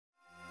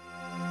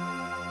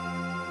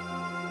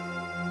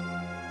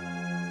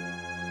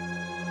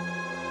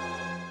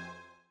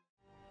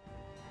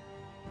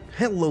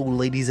Hello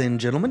ladies and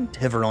gentlemen,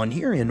 Tevaron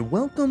here, and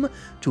welcome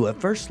to a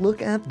first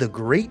look at The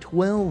Great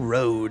Well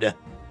Road.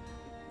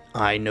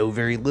 I know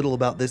very little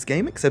about this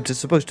game, except it's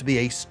supposed to be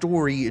a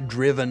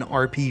story-driven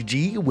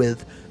RPG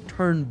with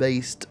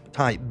turn-based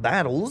type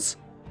battles,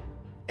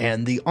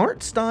 and the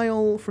art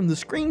style from the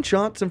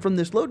screenshots and from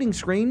this loading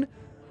screen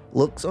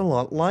looks a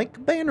lot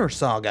like Banner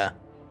Saga.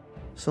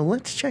 So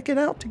let's check it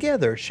out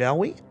together, shall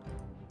we?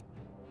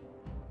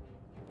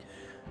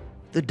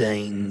 The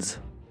Danes,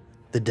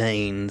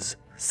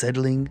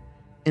 settling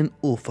in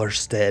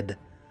Ulfarstead,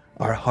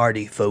 are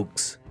hardy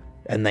folks,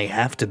 and they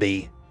have to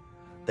be.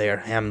 Their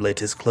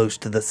hamlet is close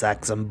to the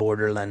Saxon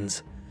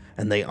borderlands,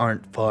 and they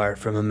aren't far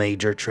from a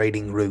major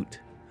trading route,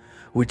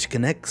 which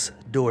connects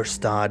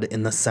Dorstad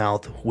in the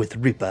south with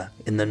Ripa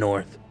in the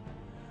north.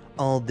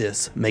 All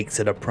this makes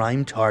it a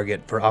prime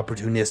target for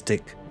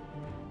opportunistic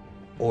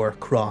or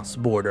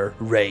cross-border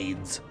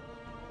raids.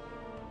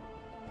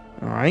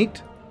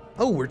 Alright.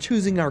 Oh, we're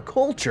choosing our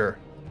culture.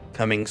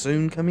 Coming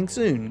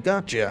soon,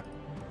 gotcha.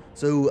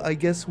 So I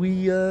guess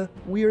we are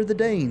the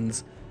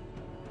Danes.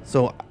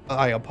 So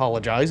I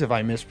apologize if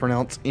I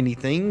mispronounce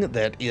anything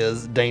that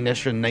is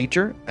Danish in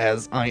nature,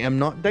 as I am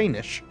not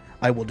Danish.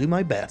 I will do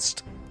my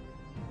best.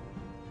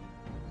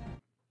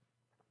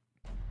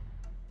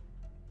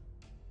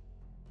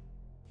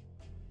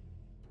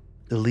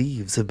 The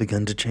leaves have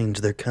begun to change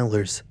their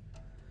colors,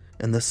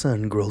 and the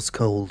sun grows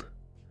cold.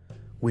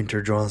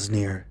 Winter draws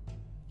near,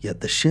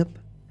 yet the ship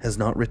has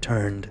not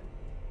returned.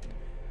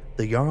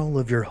 The Jarl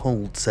of your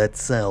hold set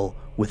sail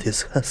with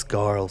his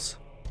Huskarls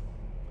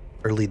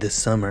early this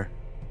summer.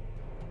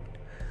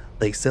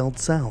 They sailed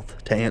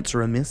south to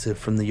answer a missive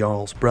from the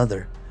Jarl's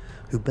brother,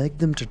 who begged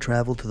them to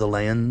travel to the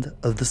land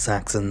of the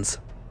Saxons.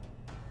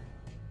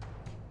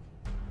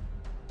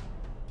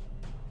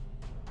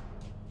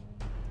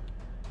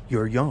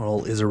 Your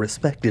Jarl is a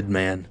respected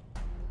man,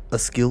 a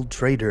skilled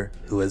trader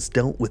who has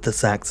dealt with the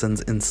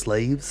Saxons in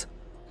slaves,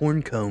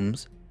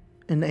 horncombs,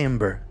 and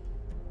amber.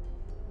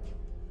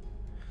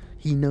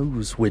 He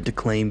knows when to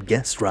claim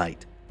guest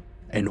right,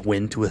 and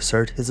when to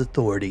assert his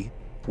authority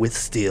with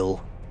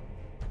steel.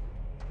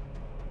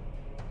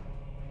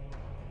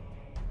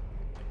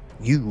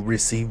 You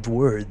received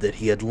word that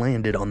he had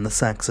landed on the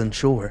Saxon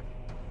shore,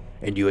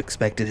 and you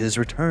expected his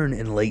return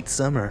in late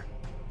summer.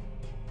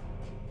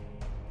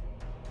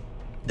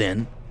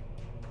 Then,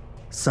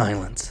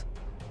 silence.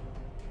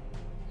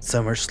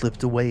 Summer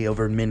slipped away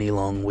over many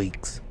long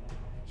weeks,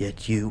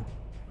 yet you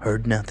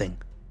heard nothing.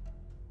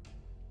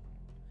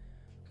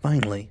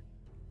 Finally,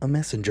 a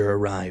messenger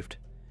arrived,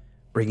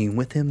 bringing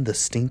with him the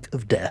stink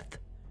of death.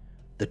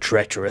 The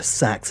treacherous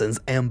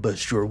Saxons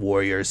ambushed your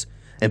warriors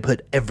and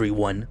put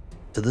everyone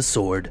to the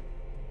sword.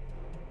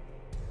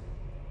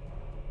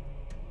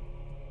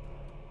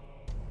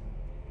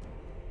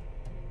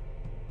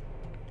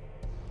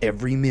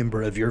 Every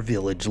member of your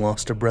village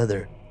lost a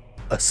brother,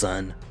 a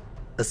son,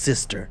 a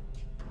sister,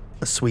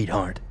 a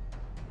sweetheart.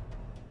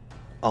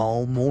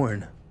 All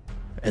mourn,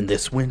 and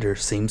this winter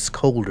seems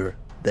colder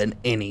than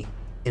any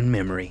in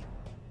memory.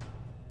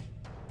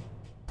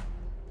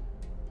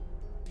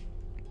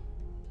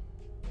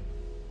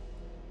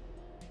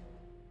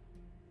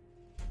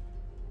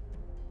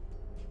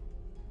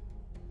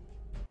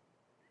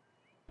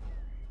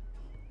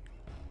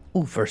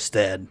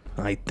 Ulfarstead,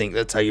 I think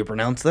that's how you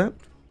pronounce that.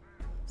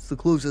 It's the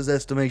closest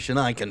estimation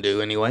I can do,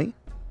 anyway.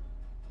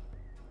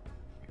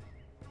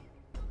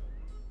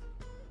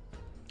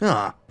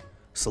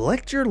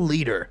 Select your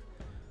leader.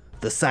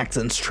 The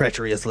Saxons'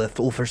 treachery has left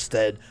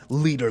Ulfarstead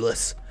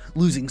leaderless.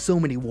 Losing so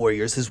many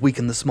warriors has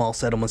weakened the small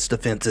settlement's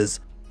defenses.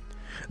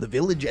 The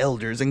village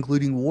elders,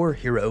 including war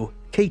hero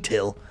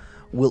Ketil,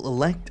 will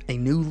elect a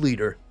new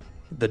leader.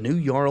 The new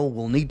Jarl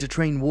will need to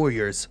train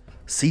warriors,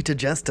 see to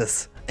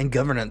justice and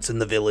governance in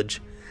the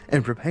village,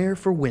 and prepare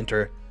for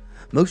winter.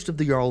 Most of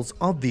the Jarl's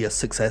obvious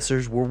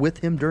successors were with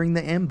him during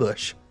the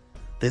ambush.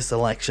 This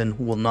election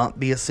will not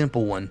be a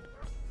simple one.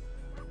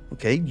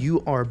 Okay,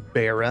 you are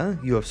Bera.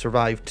 You have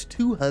survived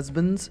 2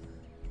 husbands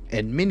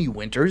and many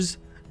winters,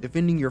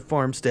 defending your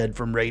farmstead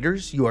from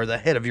raiders. You are the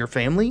head of your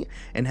family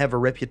and have a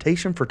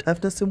reputation for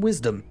toughness and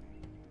wisdom.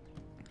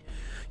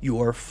 You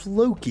are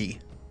Floki,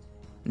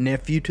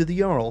 nephew to the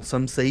Jarl.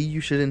 Some say you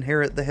should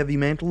inherit the heavy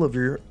mantle of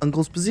your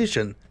uncle's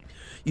position.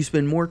 You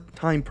spend more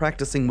time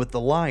practicing with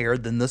the lyre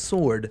than the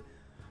sword,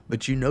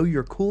 but you know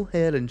your cool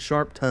head and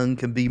sharp tongue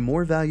can be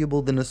more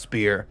valuable than a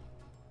spear.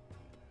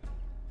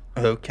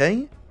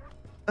 Okay.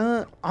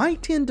 I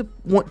tend to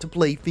want to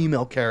play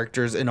female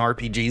characters in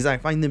RPGs. I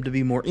find them to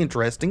be more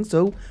interesting,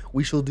 so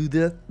we shall do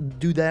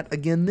that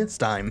again this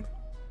time.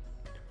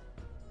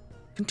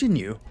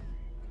 Continue.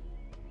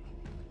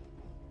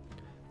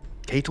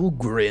 Ketil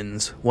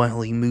grins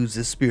while he moves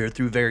his spear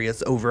through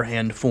various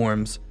overhand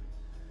forms.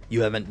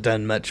 You haven't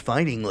done much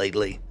fighting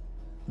lately.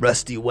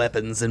 Rusty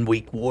weapons and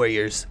weak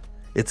warriors.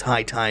 It's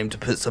high time to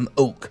put some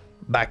oak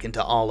back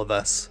into all of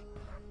us.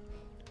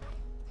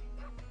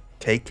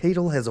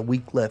 Ketil has a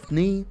weak left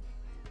knee,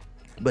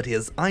 but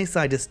his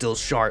eyesight is still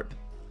sharp.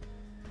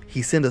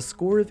 He sent a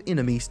score of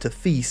enemies to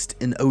feast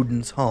in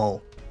Odin's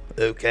Hall.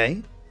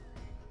 Okay.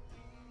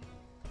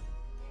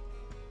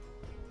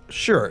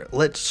 Sure,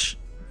 let's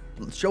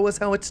show us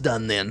how it's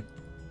done then.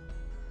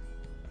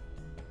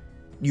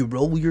 You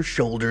roll your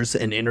shoulders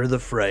and enter the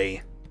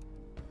fray.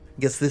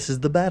 Guess this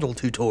is the battle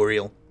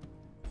tutorial.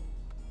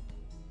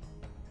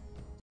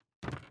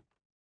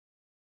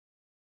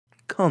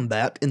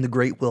 Combat in the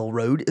Great Well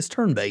Road is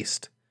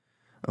turn-based.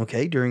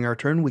 Okay, during our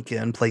turn we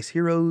can place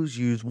heroes,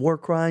 use war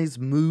cries,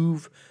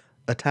 move,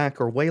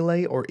 attack or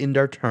waylay, or end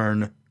our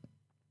turn.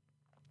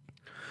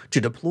 To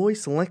deploy,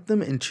 select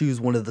them and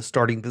choose one of the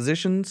starting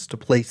positions to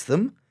place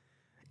them.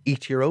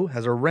 Each hero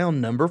has a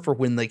round number for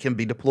when they can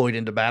be deployed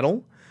into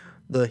battle.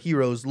 The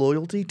hero's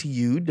loyalty to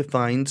you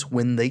defines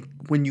when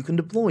you can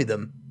deploy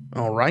them.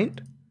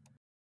 Alright.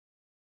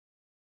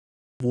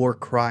 War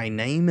cry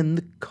name and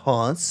the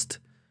cost.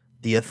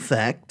 The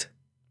effect.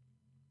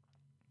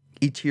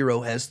 Each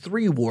hero has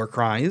 3 war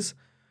cries.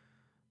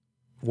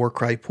 War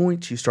cry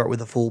points, you start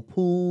with a full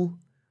pool.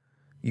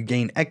 You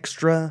gain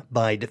extra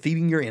by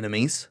defeating your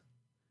enemies.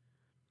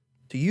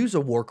 To use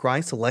a war cry,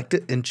 select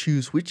it and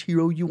choose which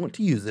hero you want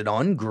to use it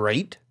on.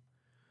 Great.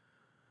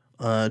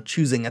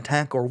 Choosing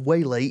attack or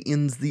waylay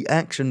ends the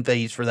action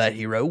phase for that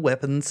hero.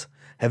 Weapons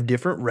have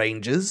different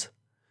ranges.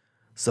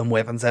 Some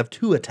weapons have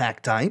 2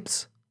 attack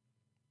types.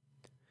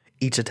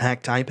 Each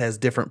attack type has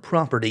different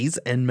properties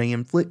and may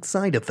inflict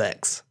side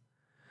effects.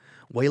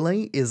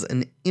 Waylay is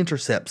an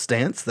intercept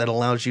stance that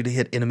allows you to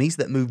hit enemies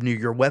that move near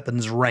your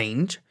weapon's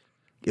range.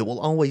 It will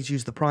always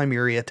use the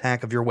primary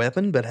attack of your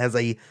weapon, but has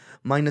a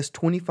minus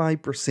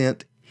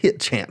 25% hit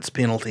chance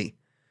penalty.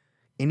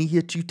 Any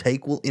hit you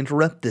take will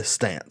interrupt this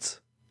stance.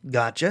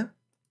 Gotcha?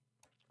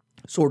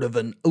 Sort of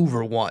an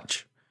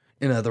Overwatch,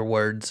 in other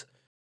words.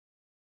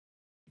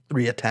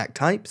 3 attack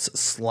types.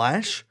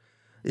 Slash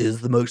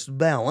is the most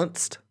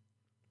balanced.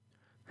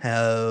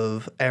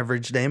 Have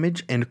average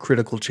damage and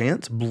critical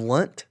chance.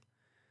 Blunt.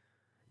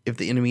 If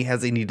the enemy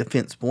has any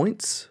defense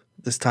points,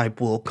 this type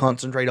will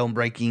concentrate on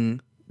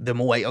breaking them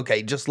away.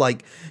 Okay, just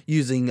like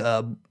using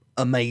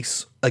a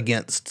mace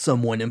against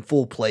someone in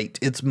full plate,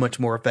 it's much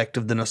more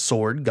effective than a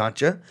sword.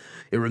 Gotcha.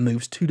 It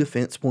removes 2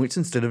 defense points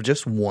instead of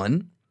just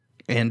 1.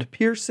 And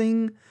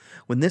piercing,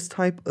 when this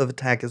type of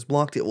attack is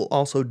blocked, it will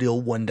also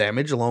deal 1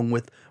 damage along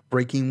with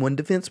breaking 1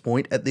 defense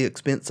point at the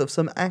expense of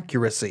some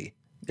accuracy.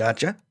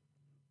 Gotcha.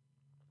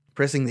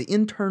 Pressing the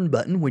end turn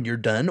button when you're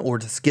done, or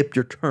to skip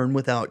your turn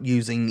without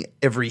using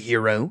every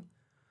hero.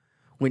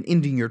 When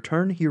ending your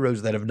turn,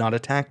 heroes that have not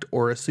attacked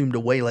or assumed a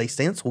waylay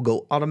stance will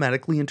go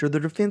automatically into the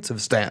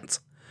defensive stance.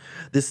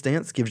 This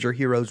stance gives your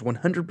heroes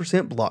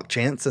 100% block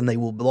chance, and they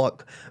will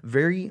block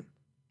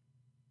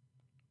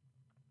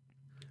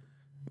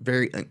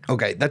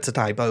okay, that's a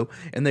typo,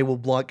 and they will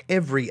block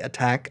every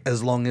attack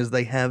as long as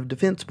they have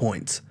defense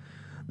points.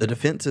 The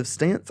defensive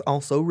stance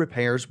also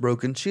repairs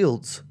broken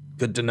shields.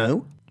 Good to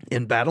know.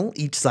 In battle,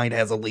 each side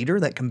has a leader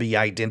that can be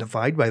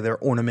identified by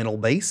their ornamental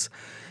base.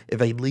 If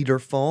a leader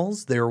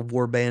falls, their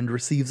warband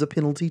receives a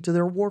penalty to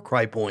their war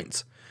cry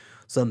points.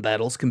 Some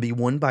battles can be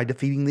won by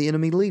defeating the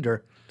enemy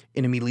leader.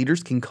 Enemy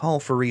leaders can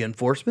call for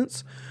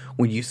reinforcements.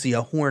 When you see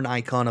a horn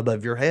icon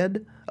above their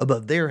head,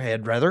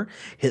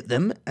 hit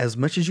them as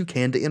much as you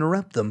can to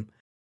interrupt them.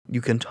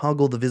 You can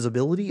toggle the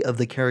visibility of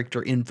the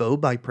character info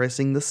by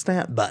pressing the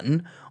stat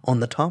button on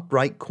the top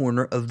right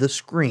corner of the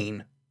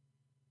screen.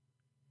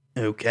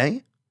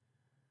 Okay.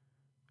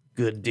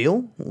 Good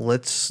deal.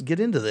 Let's get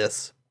into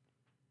this.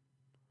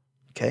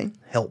 Okay,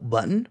 help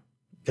button.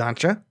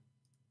 Gotcha.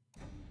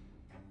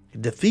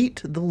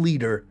 Defeat the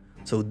leader.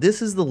 So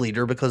this is the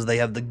leader because they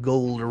have the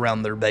gold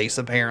around their base,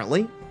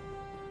 apparently.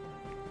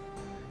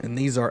 And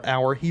these are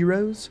our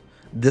heroes.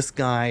 This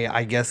guy,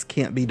 I guess,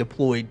 can't be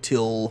deployed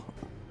till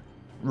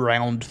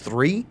round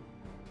 3.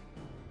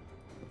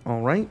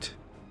 Alright.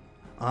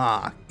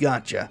 Ah,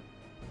 gotcha.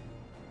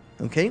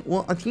 Okay,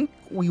 well, I think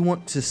we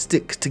want to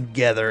stick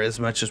together as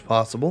much as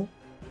possible.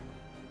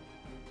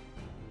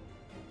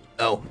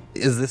 Oh,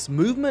 is this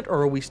movement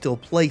or are we still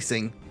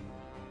placing?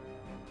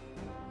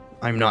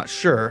 I'm not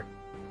sure.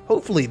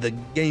 Hopefully the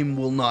game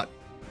will not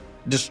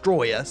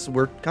destroy us.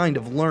 We're kind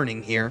of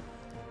learning here.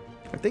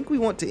 I think we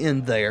want to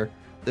end there.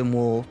 Then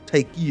we'll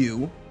take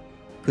you,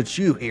 put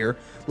you here.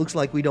 Looks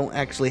like we don't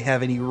actually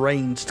have any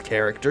ranged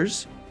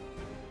characters.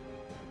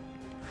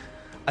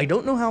 I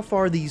don't know how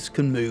far these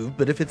can move,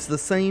 but if it's the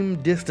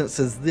same distance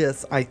as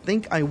this, I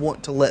think I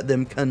want to let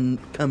them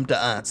come to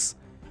us,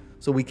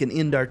 so we can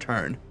end our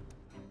turn.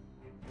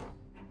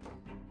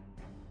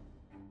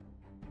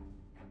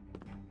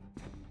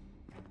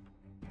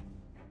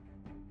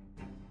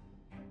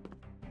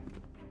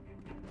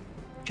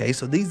 Okay,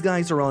 so these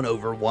guys are on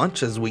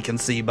Overwatch, as we can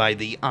see by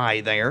the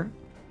eye there.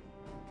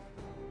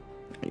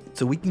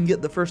 So we can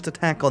get the first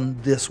attack on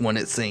this one,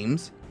 it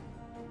seems.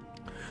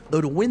 Though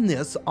to win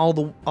this, all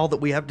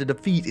that we have to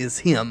defeat is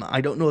him.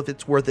 I don't know if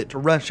it's worth it to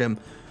rush him.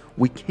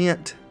 We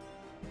can't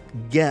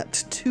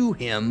get to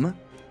him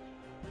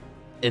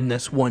in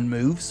this one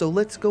move, so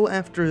let's go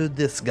after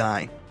this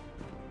guy.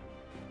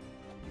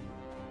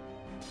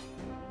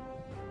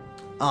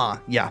 Ah,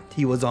 yeah,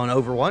 he was on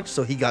Overwatch,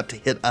 so he got to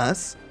hit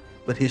us,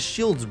 but his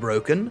shield's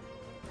broken.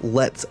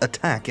 Let's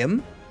attack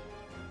him.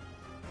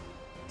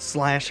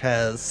 Slash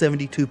has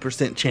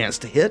 72% chance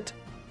to hit.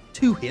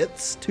 2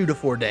 hits, 2 to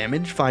 4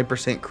 damage,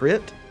 5%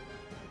 crit.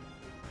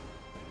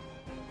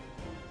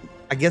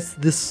 I guess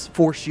this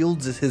 4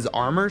 shields is his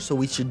armor, so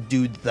we should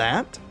do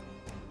that.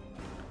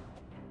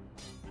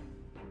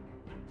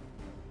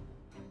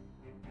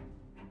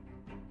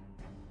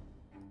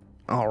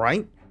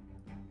 Alright.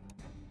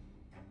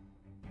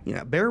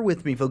 Yeah, bear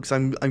with me, folks.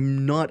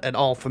 I'm not at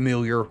all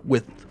familiar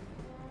with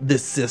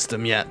this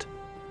system yet.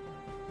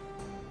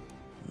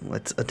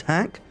 Let's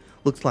attack.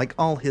 Looks like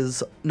all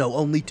his... No,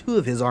 only 2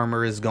 of his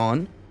armor is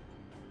gone.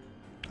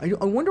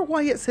 I wonder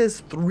why it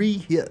says 3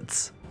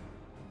 hits.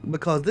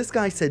 Because this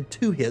guy said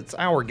 2 hits,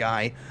 our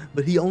guy,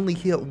 but he only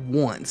hit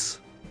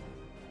once.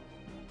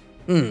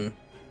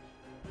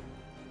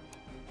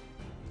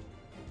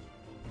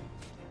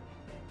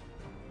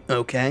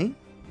 Okay.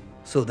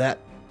 So that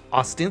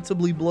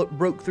ostensibly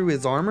broke through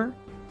his armor.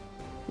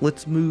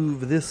 Let's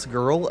move this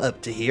girl up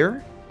to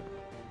here.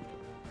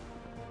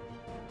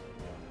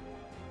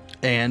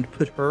 And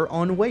put her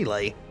on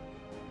Waylay.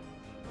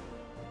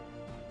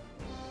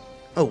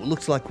 Oh,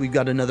 looks like we've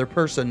got another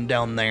person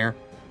down there.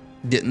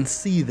 Didn't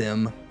see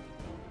them.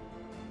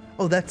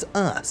 Oh, that's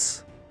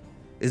us.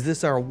 Is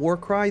this our war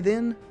cry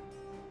then?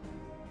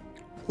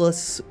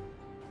 Plus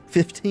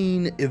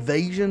 15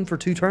 evasion for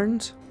 2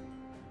 turns?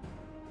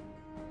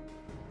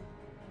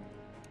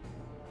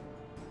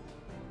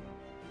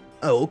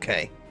 Oh,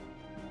 okay.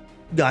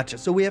 Gotcha.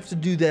 So we have to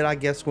do that, I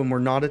guess, when we're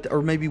not at...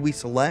 Or maybe we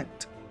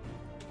select?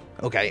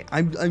 Okay,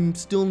 I'm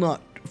still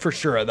not for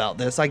sure about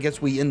this. I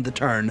guess we end the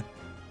turn.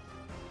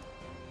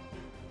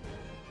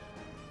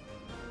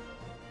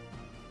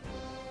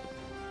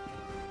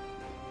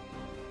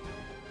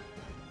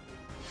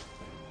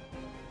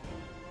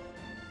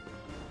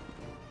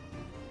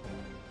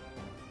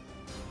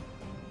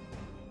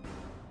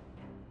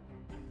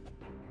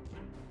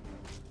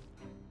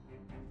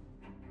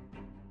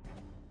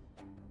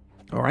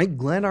 Alright,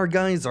 glad our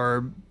guys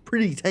are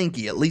pretty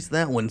tanky. At least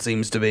that one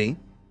seems to be.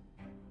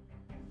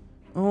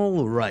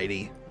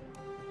 Alrighty.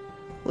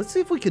 Let's see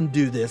if we can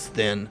do this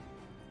then.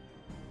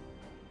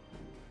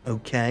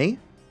 Okay.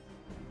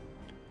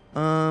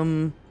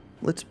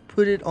 Let's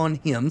put it on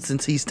him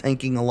since he's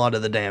tanking a lot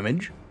of the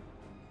damage.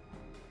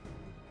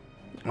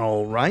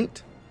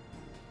 Alright.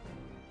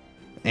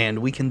 And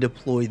we can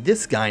deploy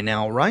this guy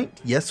now, right?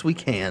 Yes, we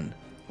can.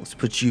 Let's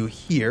put you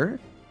here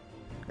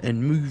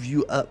and move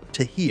you up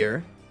to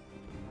here.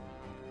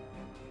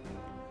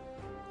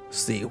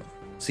 See,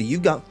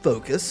 you've got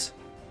focus.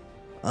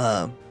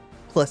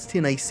 Plus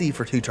 10 AC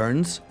for 2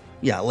 turns.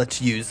 Yeah,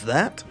 let's use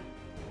that.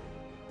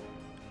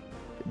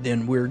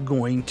 Then we're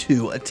going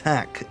to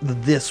attack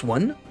this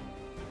one.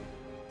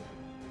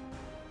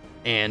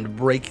 And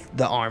break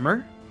the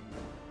armor.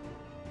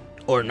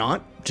 Or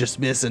not, just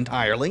miss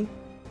entirely.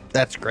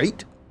 That's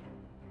great.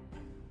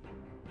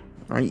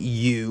 Alright,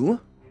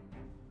 you.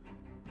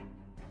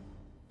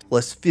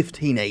 Plus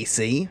 15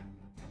 AC.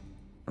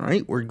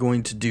 Alright, we're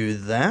going to do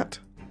that.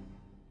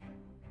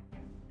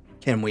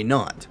 Can we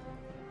not?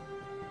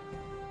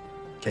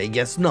 Okay,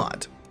 guess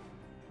not.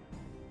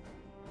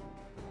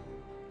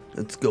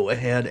 Let's go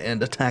ahead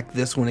and attack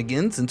this one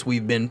again since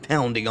we've been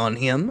pounding on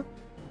him.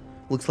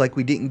 Looks like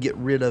we didn't get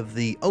rid of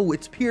the... Oh,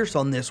 it's pierce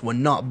on this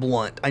one, not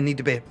blunt. I need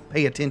to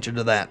pay attention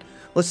to that.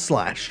 Let's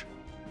slash.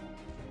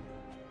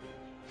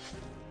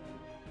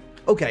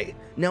 Okay,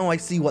 now I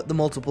see what the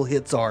multiple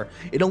hits are.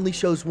 It only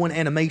shows 1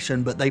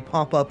 animation, but they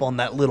pop up on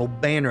that little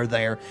banner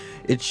there.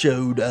 It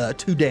showed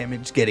 2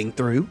 damage getting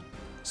through.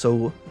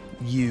 So,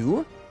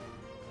 you...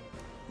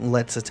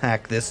 Let's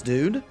attack this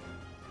dude.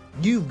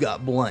 You've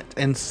got blunt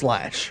and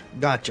slash.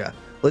 Gotcha.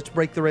 Let's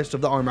break the rest of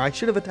the armor. I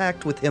should have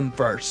attacked with him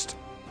first.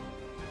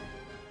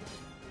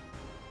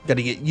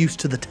 Gotta get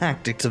used to the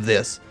tactics of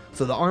this.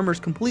 So the armor's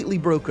completely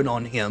broken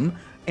on him,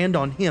 and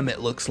on him it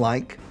looks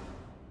like.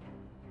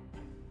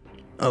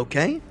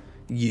 Okay,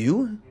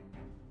 you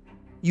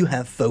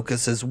have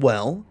focus as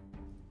well.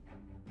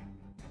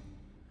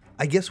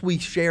 I guess we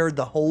shared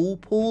the whole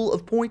pool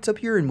of points up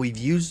here and we've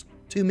used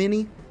too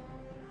many.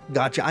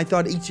 Gotcha, I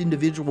thought each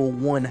individual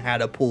one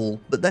had a pool,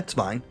 but that's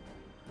fine.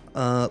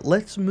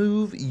 Let's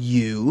move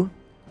you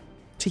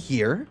to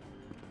here.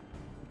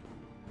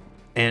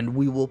 And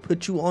we will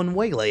put you on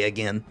Waylay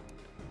again.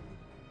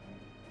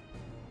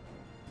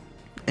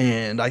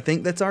 And I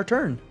think that's our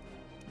turn.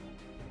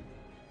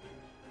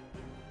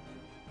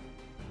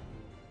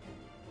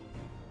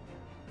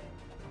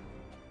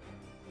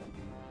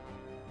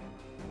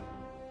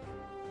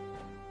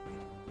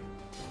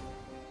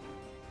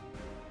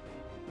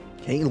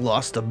 Okay,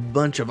 lost a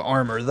bunch of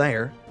armor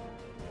there.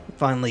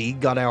 Finally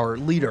got our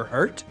leader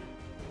hurt.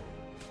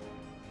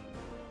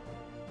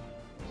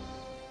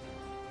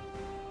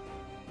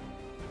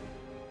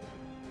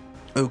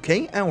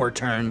 Okay, our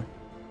turn.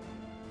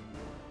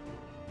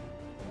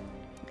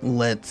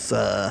 Let's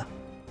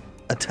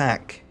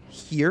attack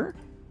here.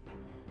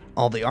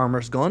 All the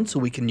armor's gone, so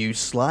we can use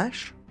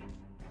slash.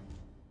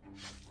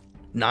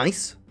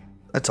 Nice.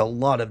 That's a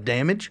lot of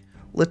damage.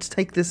 Let's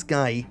take this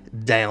guy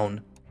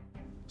down.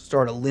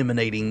 Start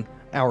eliminating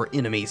our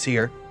enemies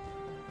here.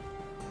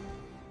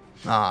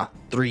 Ah,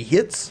 3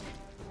 hits.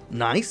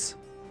 Nice.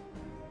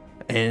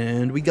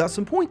 And we got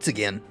some points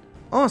again.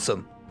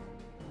 Awesome.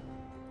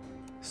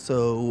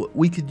 So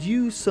we could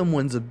use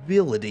someone's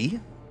ability.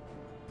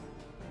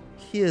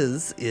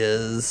 His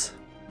is...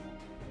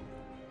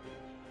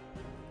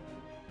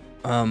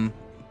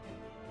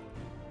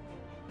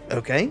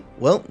 Okay,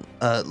 well,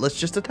 let's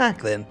just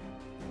attack then.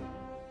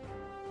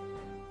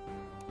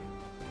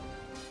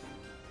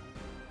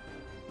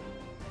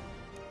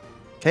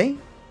 Okay.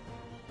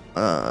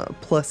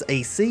 Plus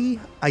AC.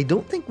 I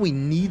don't think we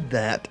need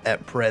that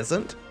at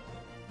present.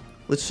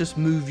 Let's just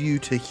move you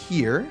to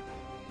here.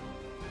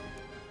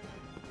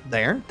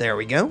 There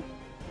we go.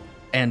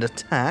 And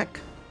attack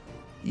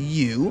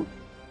you.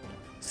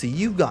 See,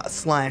 you've got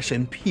slash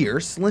and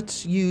pierce.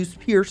 Let's use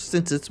pierce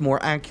since it's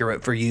more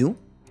accurate for you.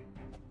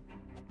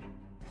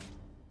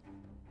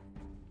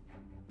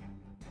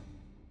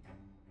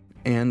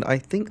 And I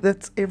think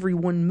that's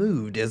everyone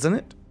moved, isn't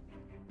it?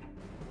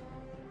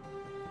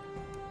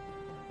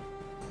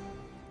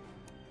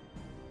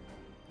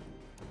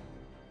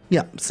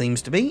 Yeah,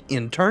 seems to be.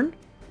 In turn.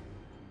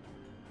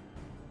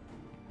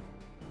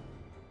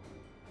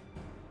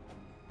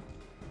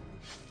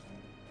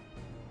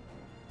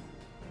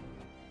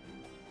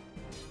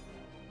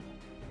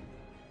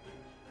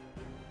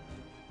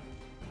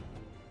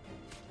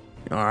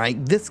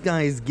 Alright, this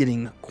guy's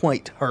getting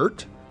quite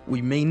hurt.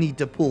 We may need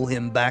to pull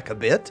him back a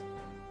bit.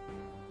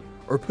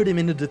 Or put him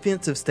in a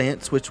defensive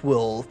stance, which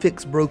will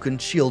fix broken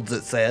shields,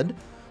 it said.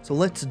 So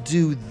let's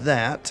do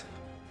that.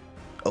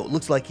 Oh, it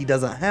looks like he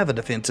doesn't have a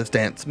defensive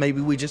stance. Maybe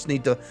we just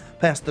need to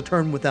pass the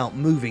turn without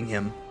moving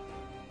him.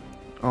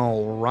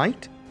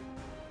 Alright.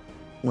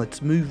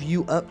 Let's move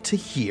you up to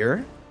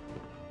here.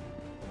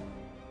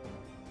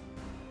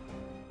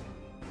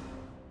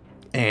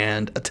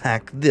 And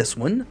attack this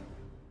one.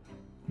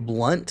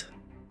 Blunt.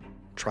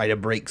 Try to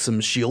break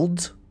some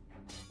shields.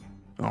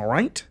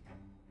 Alright.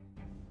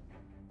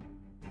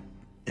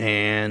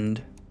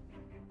 And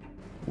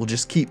we'll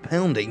just keep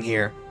pounding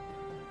here.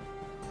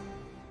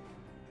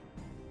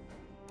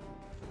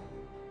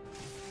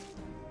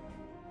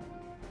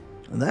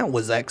 That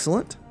was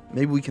excellent.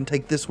 Maybe we can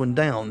take this one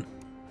down.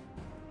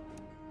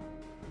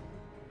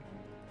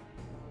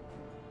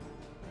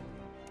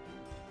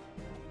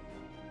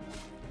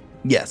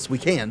 Yes, we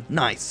can.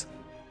 Nice.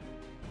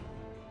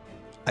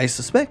 I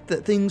suspect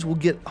that things will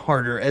get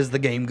harder as the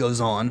game goes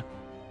on.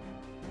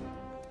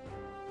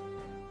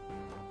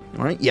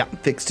 Alright, yeah,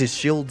 fixed his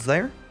shields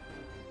there.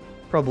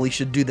 Probably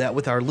should do that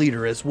with our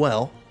leader as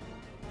well.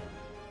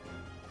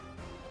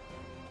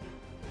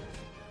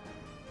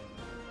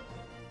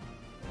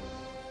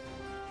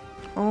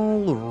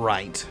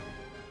 Alright.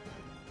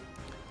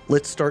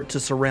 Let's start to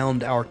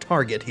surround our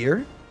target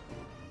here.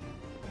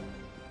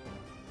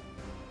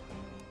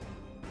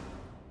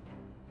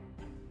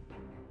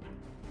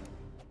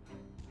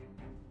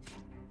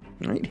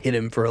 Alright, hit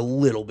him for a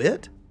little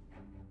bit.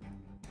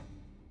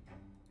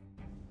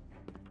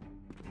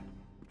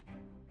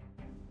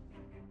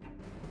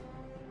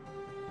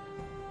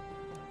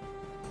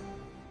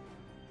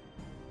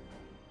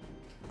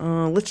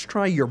 Let's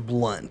try your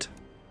blunt.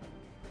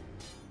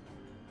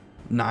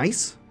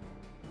 Nice.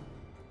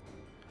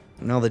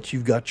 Now that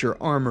you've got your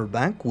armor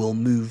back, we'll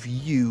move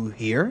you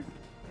here.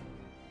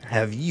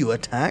 Have you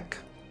attack.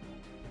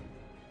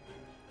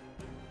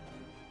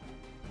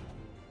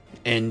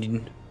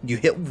 And you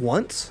hit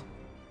once.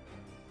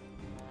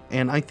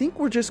 And I think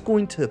we're just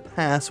going to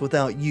pass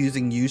without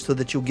using you so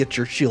that you'll get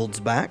your shields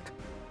back.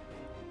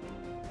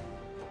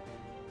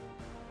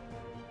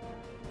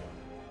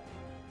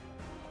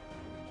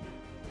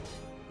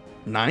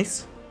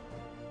 Nice.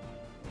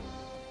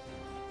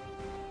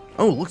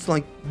 Oh, looks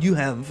like you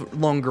have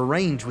longer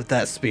range with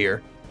that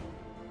spear.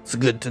 It's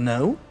good to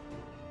know.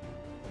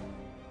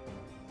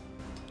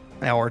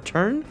 Our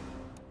turn.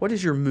 What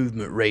is your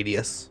movement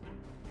radius?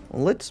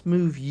 Well, let's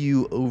move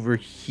you over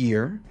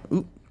here.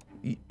 Oop.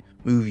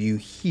 Move you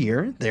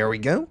here. There we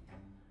go.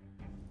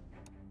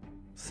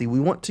 See,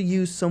 we want to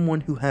use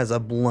someone who has a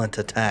blunt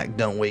attack,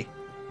 don't we?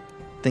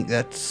 I think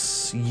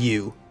that's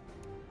you.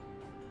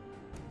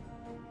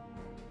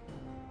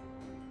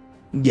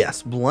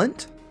 Yes,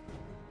 blunt.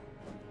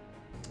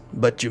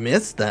 But you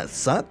missed. That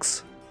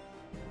sucks.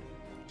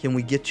 Can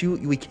we get you?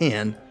 We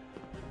can.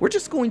 We're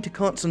just going to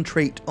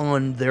concentrate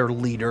on their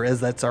leader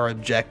as that's our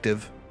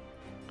objective.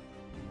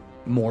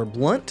 More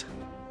blunt.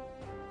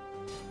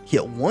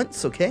 Hit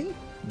once, okay.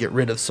 Get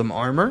rid of some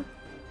armor.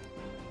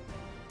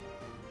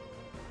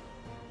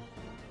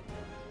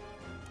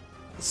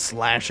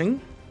 Slashing.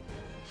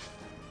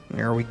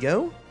 There we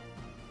go.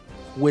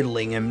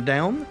 Whittling him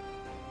down.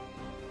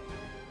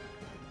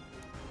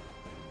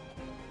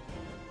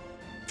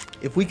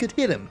 If we could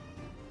hit him.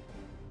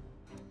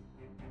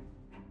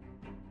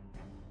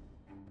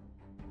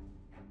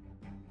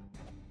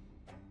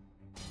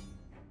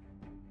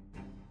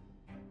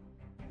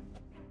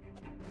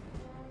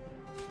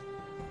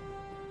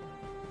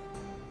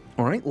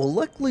 Alright, well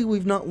luckily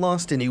we've not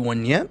lost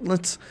anyone yet.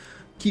 Let's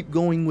keep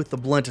going with the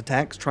blunt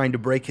attacks, trying to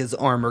break his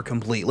armor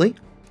completely.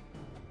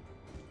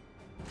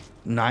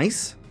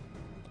 Nice.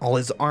 All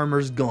his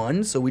armor's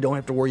gone, so we don't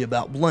have to worry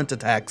about blunt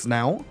attacks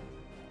now.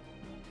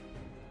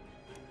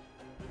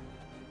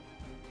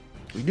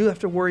 We do have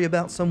to worry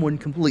about someone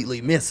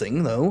completely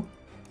missing, though.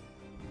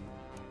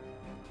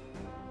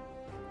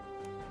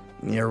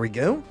 There we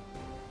go.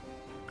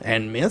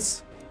 And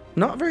miss.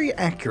 Not very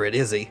accurate,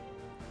 is he?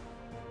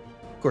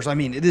 Of course, I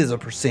mean, it is a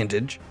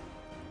percentage.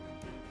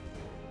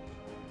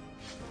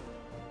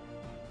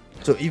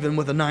 So even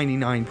with a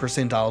 99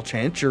 percentile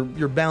chance,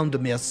 you're bound to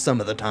miss some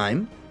of the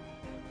time.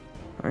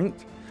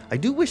 Alright. I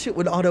do wish it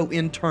would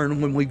auto-end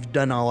turn when we've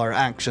done all our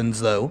actions,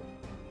 though.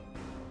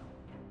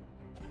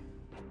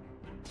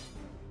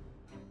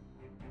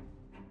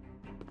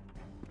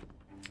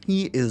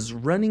 He is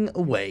running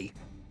away.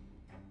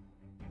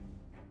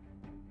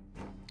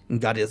 And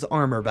got his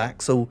armor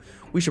back, so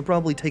we should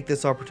probably take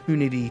this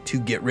opportunity to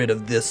get rid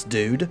of this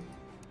dude.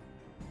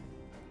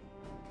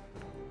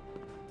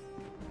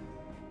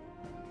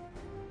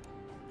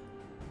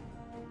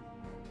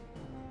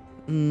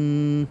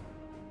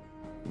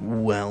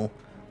 Well,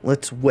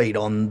 let's wait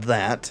on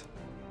that.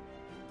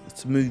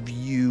 Let's move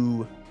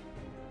you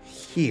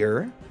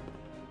here.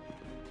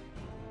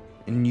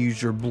 And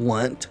use your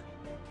blunt.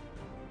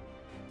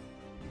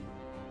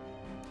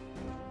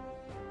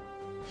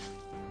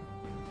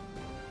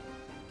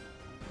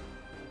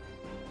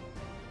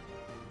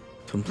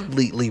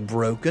 Completely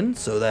broken,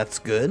 so that's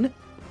good.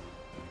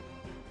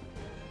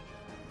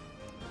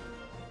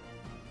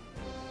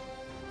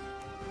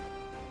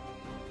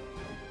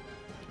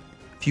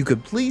 If you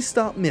could please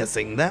stop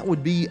missing, that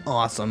would be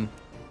awesome.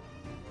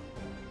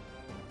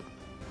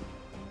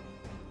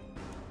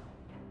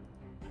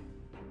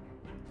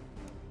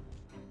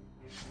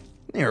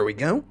 There we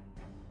go.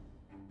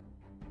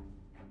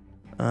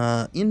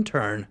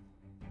 Intern.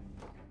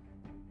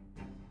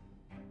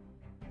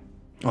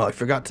 Oh, I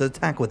forgot to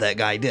attack with that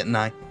guy, didn't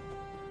I?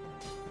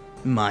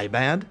 My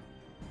bad.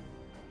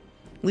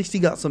 At least he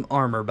got some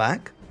armor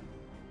back.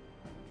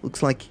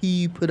 Looks like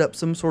he put up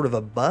some sort of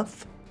a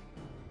buff.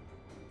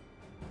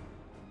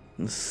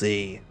 Let's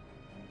see.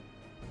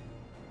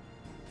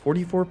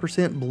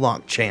 44%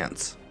 block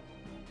chance.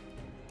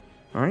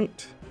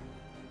 Alright.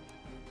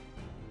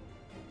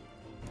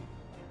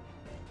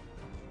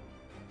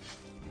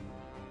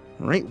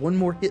 Alright, one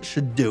more hit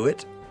should do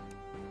it.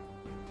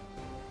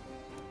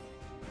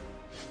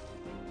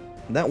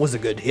 That was a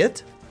good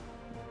hit.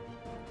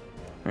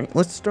 Alright,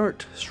 let's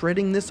start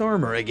shredding this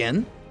armor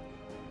again.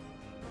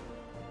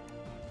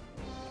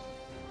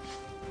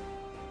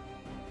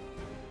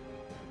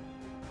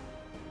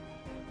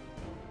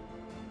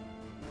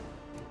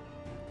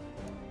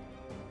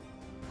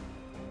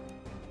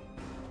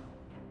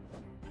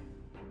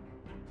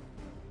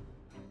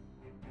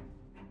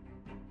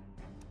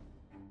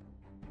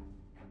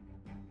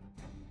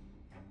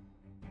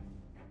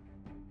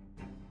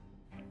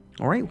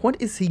 Alright,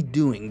 what is he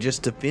doing?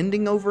 Just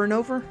defending over and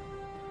over?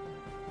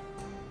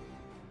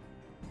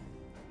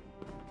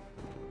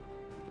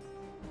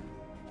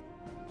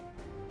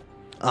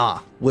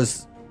 Ah,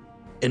 was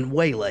in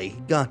waylay.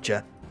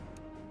 Gotcha.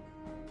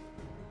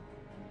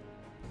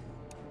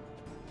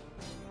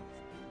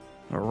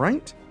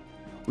 Alright.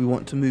 We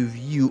want to move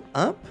you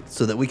up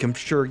so that we can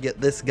sure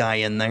get this guy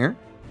in there.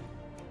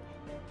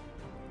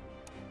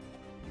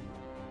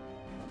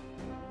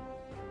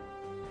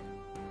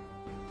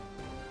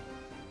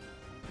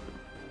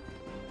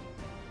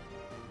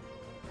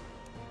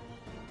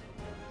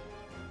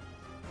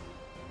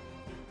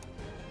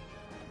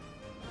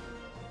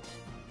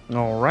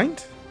 All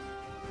right.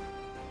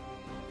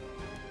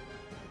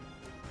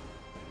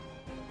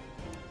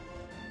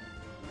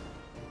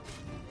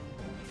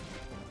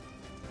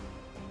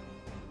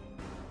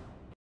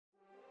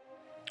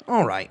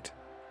 All right.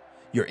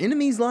 Your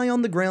enemies lie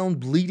on the ground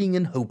bleeding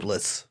and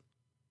hopeless.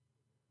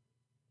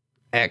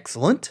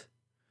 Excellent.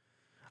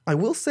 I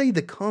will say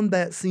the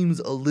combat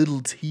seems a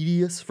little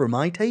tedious for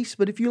my taste,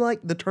 but if you like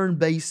the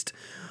turn-based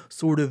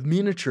sort of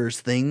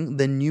miniatures thing,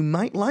 then you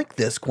might like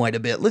this quite a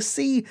bit. Let's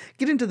get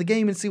into the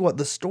game and see what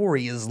the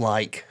story is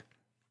like.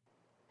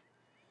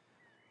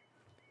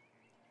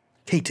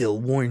 Katil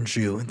warns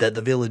you that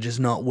the village is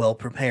not well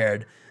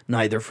prepared,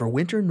 neither for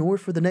winter nor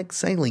for the next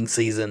sailing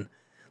season.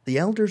 The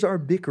elders are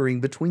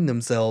bickering between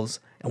themselves,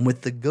 and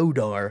with the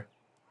Godar,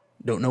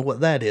 don't know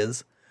what that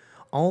is.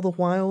 All the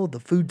while, the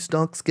food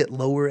stocks get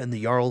lower and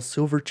the Jarl's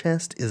silver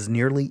chest is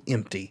nearly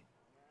empty.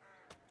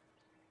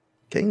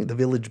 Okay, the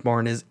village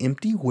barn is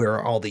empty. Where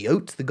are all the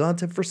oats? The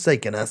gods have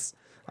forsaken us.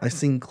 I've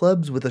seen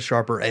clubs with a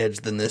sharper edge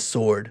than this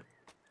sword.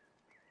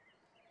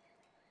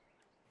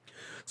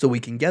 So we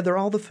can gather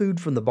all the food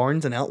from the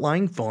barns and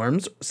outlying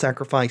farms,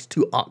 sacrifice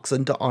 2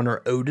 oxen to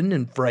honor Odin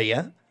and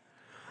Freya,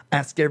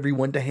 ask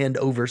everyone to hand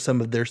over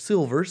some of their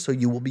silver so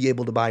you will be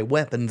able to buy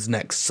weapons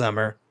next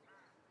summer.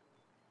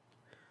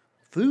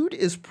 Food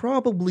is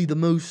probably the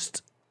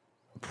most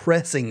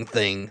pressing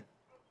thing.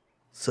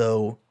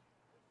 So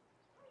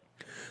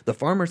the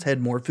farmers had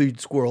more food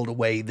squirreled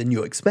away than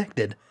you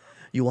expected.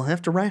 You will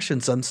have to ration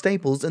some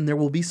staples and there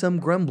will be some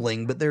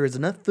grumbling, but there is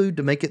enough food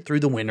to make it through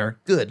the winter.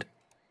 Good.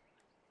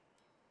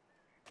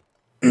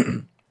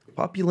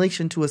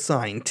 Population to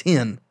assign,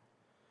 10.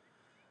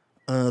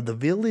 The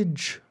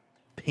village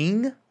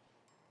ping?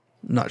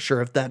 Not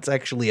sure if that's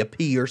actually a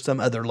P or some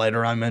other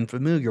letter I'm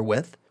unfamiliar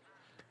with.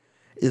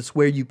 Is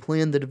where you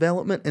plan the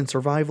development and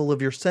survival of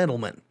your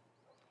settlement.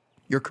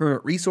 Your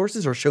current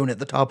resources are shown at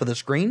the top of the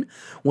screen.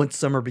 Once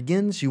summer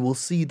begins, you will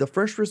see the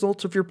first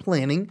results of your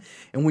planning,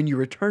 and when you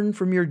return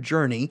from your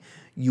journey,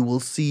 you will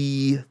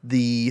see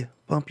the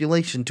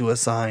population to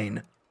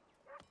assign.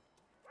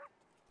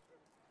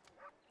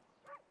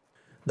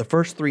 The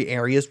first 3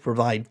 areas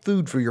provide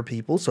food for your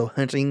people, so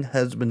hunting,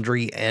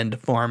 husbandry, and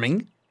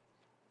farming.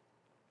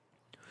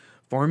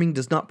 Farming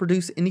does not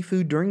produce any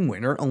food during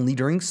winter, only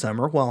during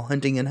summer, while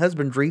hunting and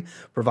husbandry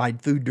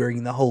provide food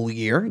during the whole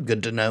year.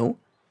 Good to know.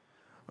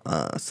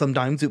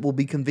 Sometimes it will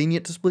be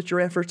convenient to split your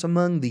efforts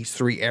among these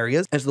 3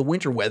 areas, as the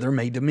winter weather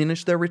may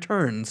diminish their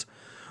returns.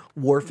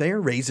 Warfare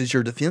raises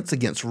your defense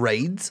against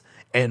raids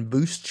and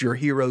boosts your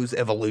hero's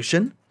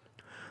evolution.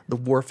 The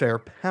warfare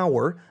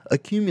power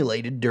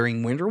accumulated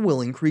during winter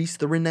will increase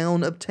the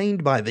renown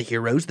obtained by the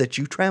heroes that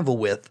you travel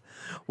with,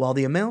 while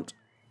the amount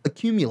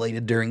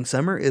accumulated during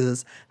summer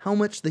is how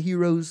much the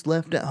heroes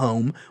left at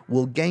home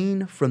will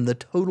gain from the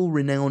total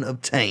renown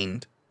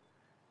obtained.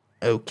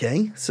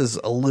 Okay, this is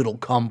a little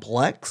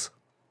complex.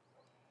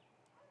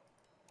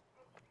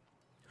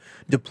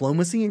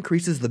 Diplomacy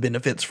increases the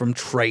benefits from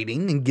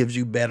trading and gives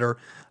you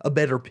a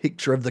better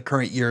picture of the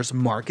current year's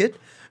market.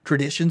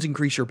 Traditions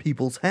increase your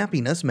people's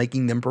happiness,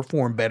 making them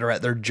perform better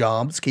at their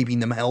jobs, keeping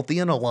them healthy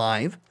and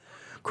alive.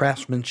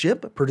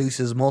 Craftsmanship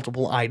produces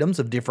multiple items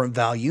of different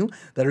value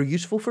that are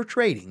useful for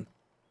trading.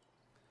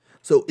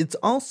 So it's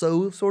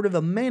also sort of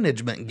a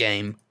management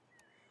game.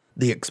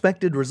 The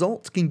expected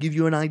results can give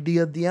you an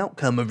idea of the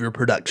outcome of your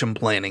production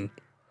planning.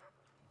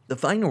 The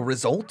final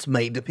results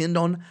may depend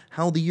on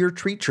how the year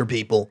treats your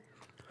people.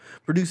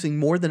 Producing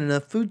more than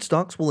enough food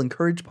stocks will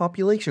encourage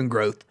population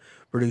growth.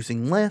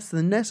 Producing less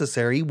than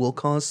necessary will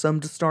cause some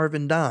to starve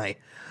and die.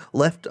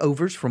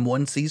 Leftovers from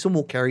one season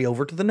will carry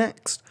over to the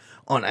next.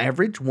 On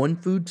average, 1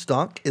 food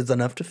stock is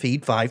enough to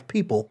feed 5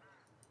 people.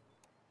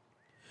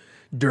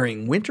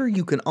 During winter,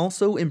 you can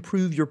also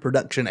improve your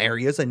production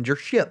areas and your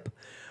ship.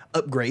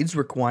 Upgrades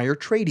require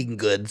trading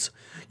goods.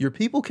 Your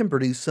people can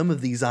produce some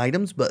of these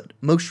items, but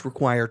most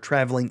require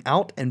traveling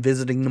out and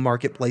visiting the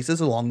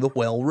marketplaces along the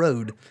Well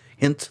Road,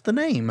 hence the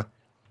name.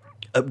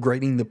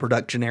 Upgrading the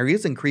production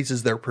areas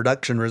increases their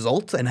production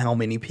results and how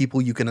many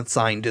people you can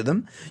assign to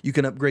them. You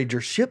can upgrade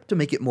your ship to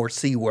make it more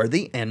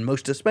seaworthy, and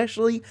most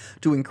especially,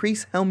 to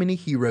increase how many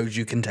heroes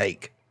you can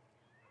take.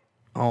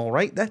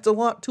 Alright, that's a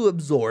lot to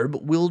absorb.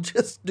 We'll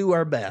just do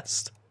our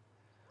best.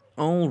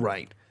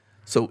 Alright.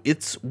 So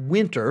it's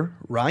winter,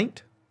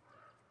 right?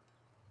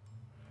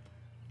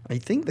 I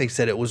think they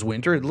said it was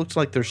winter. It looks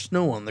like there's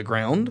snow on the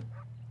ground.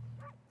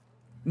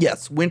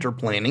 Yes, winter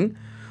planning.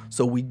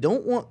 So we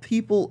don't want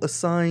people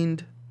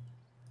assigned...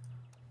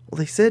 Well,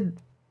 they said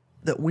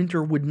that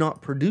winter would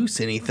not produce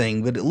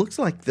anything, but it looks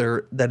like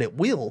that it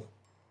will.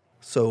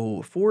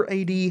 So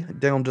 480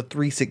 down to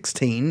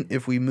 316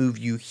 if we move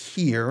you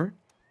here.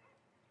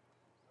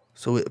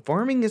 So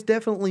farming is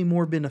definitely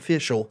more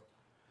beneficial.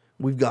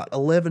 We've got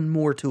 11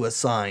 more to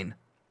assign.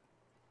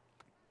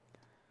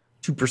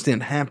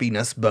 2%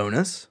 happiness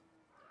bonus.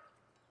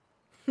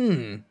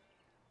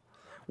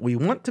 We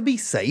want to be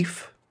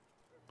safe.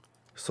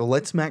 So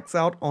let's max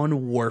out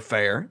on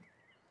warfare.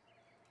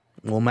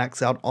 We'll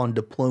max out on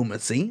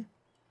diplomacy.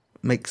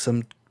 Make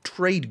some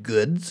trade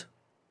goods.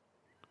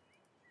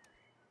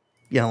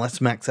 Yeah,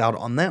 let's max out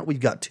on that. We've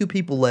got 2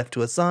 people left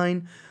to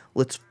assign.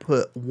 Let's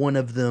put one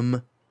of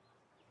them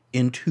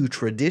into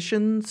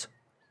traditions.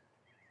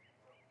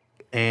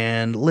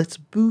 And let's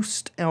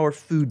boost our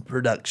food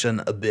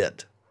production a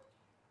bit.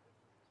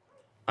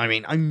 I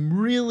mean, I'm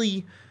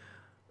really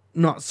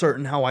not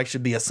certain how I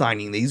should be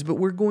assigning these, but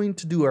we're going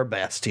to do our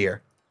best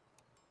here.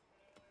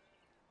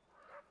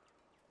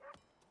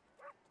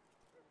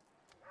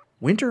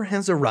 Winter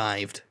has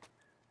arrived.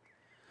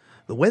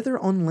 The weather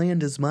on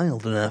land is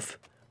mild enough,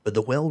 but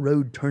the Well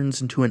Road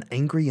turns into an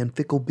angry and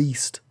fickle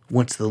beast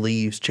once the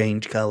leaves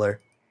change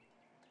color.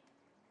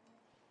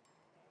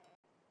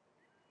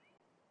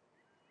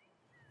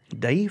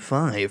 Day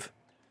 5.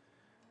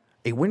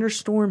 A winter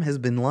storm has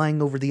been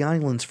lying over the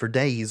islands for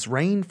days.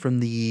 Rain from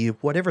the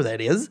whatever that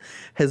is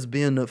has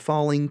been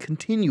falling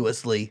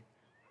continuously.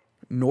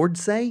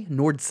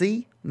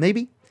 Nordsee,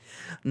 maybe?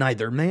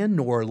 Neither man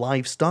nor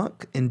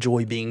livestock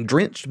enjoy being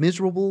drenched,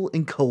 miserable,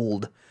 and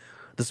cold.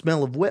 The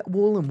smell of wet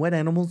wool and wet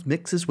animals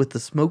mixes with the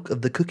smoke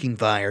of the cooking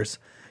fires.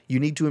 You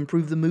need to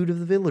improve the mood of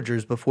the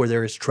villagers before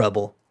there is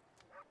trouble.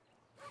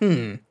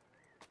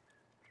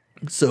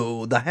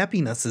 So the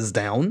happiness is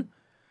down.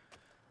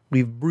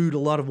 We've brewed a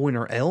lot of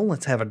winter ale.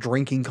 Let's have a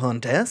drinking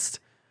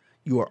contest.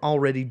 You are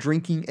already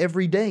drinking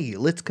every day.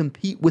 Let's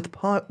compete with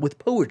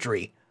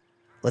poetry.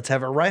 Let's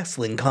have a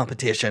wrestling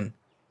competition.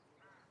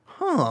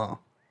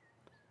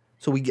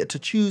 So we get to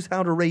choose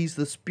how to raise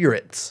the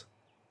spirits.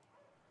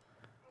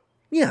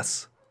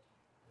 Yes.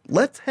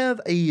 Let's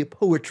have a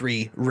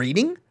poetry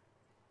reading,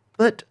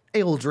 but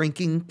ale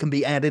drinking can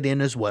be added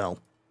in as well.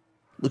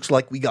 Looks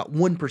like we got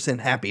 1%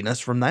 happiness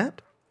from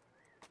that.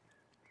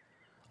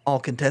 All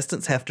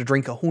contestants have to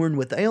drink a horn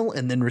with ale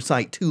and then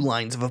recite 2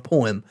 lines of a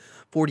poem.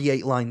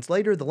 48 lines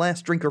later, the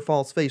last drinker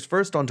falls face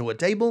first onto a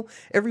table.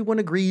 Everyone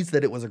agrees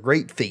that it was a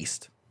great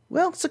feast.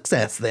 Well,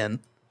 success then.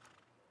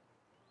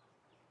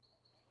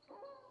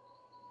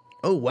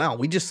 Oh wow,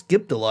 we just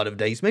skipped a lot of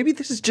days. Maybe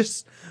this is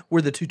just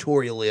where the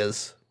tutorial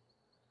is.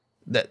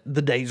 That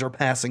the days are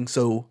passing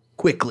so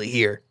quickly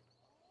here.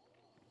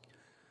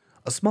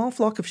 A small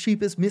flock of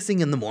sheep is missing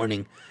in the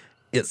morning.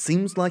 It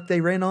seems like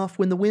they ran off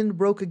when the wind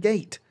broke a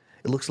gate.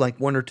 It looks like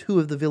 1 or 2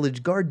 of the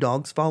village guard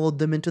dogs followed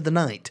them into the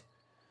night.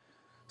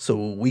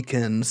 So we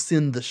can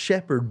send the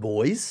shepherd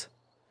boys.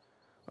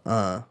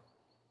 I'm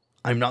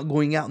not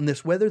going out in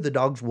this weather. The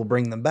dogs will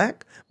bring them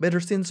back. Better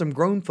send some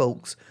grown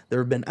folks. There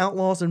have been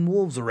outlaws and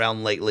wolves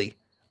around lately.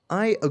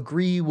 I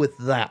agree with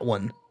that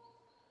one.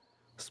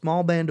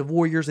 Small band of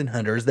warriors and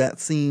hunters. That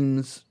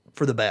seems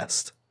for the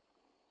best.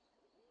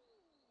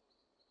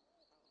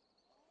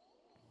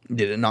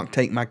 Did it not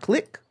take my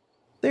click?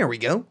 There we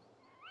go.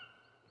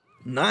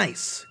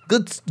 Nice.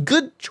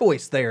 Good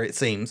choice there, it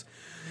seems.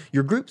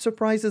 Your group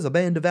surprises a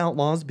band of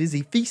outlaws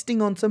busy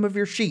feasting on some of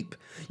your sheep.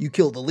 You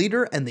kill the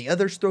leader, and the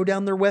others throw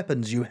down their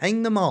weapons. You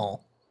hang them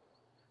all.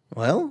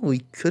 Well, we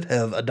could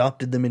have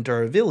adopted them into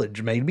our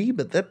village, maybe,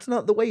 but that's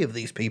not the way of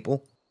these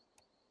people.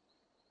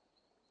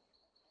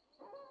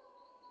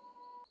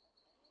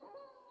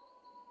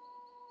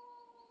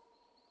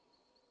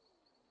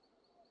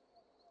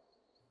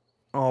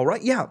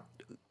 Alright, yeah.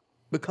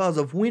 Because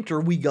of winter,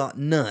 we got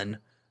none.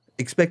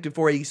 Expected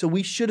for so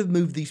we should have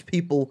moved these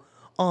people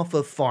off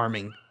of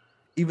farming.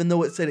 Even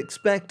though it said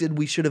expected,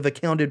 we should have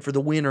accounted for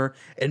the winter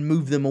and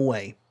moved them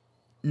away.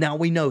 Now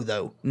we know,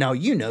 though. Now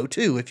you know,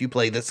 too, if you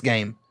play this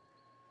game.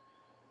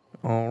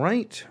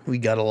 Alright, we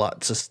got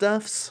lots of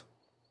stuffs.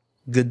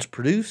 Goods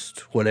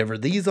produced, whatever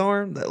these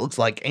are. That looks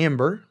like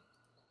amber.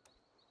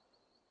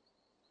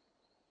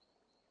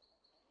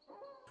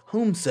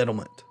 Home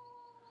settlement.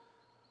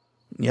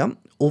 Yep,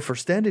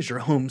 Ulferstead is your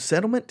home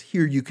settlement.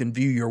 Here you can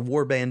view your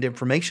warband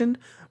information,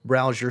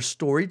 browse your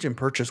storage, and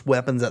purchase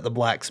weapons at the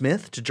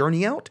blacksmith. To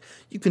journey out,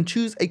 you can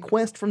choose a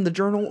quest from the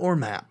journal or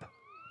map.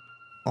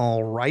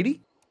 Alrighty.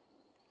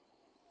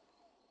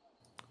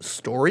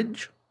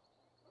 Storage.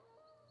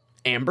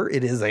 Amber,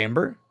 it is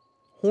amber.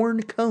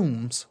 Horn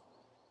combs.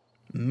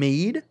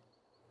 Mead.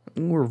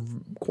 We're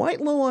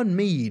quite low on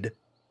mead.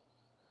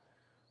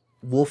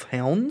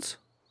 Wolfhounds.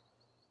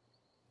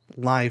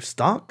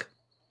 Livestock.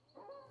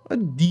 A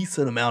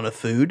decent amount of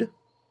food.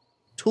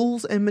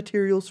 Tools and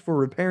materials for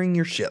repairing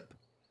your ship.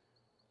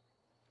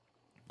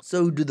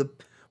 So do the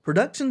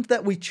productions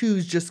that we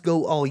choose just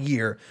go all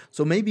year?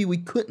 So maybe we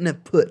couldn't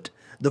have put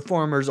the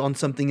farmers on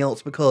something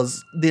else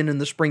because then in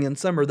the spring and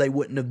summer they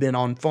wouldn't have been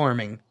on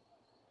farming.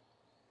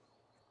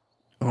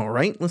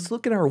 Alright, let's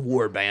look at our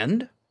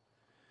warband.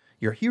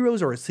 Your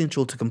heroes are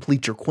essential to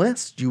complete your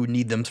quest. You would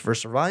need them for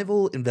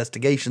survival,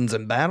 investigations,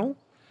 and battle.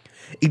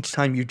 Each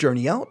time you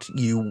journey out,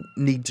 you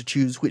need to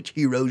choose which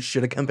heroes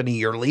should accompany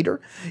your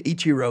leader.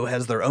 Each hero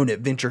has their own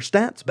adventure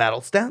stats,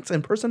 battle stats,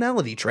 and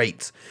personality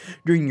traits.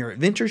 During your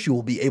adventures, you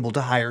will be able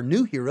to hire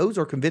new heroes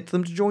or convince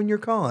them to join your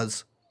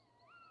cause.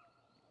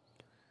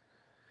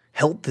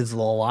 Health is the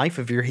life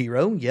of your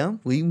hero. Yeah,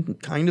 we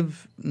kind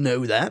of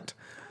know that.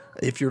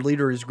 If your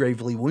leader is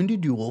gravely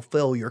wounded, you will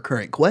fail your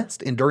current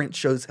quest. Endurance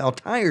shows how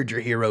tired your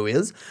hero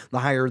is. The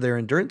higher their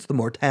endurance, the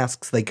more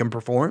tasks they can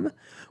perform.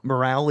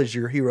 Morale is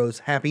your hero's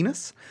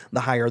happiness.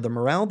 The higher the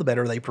morale, the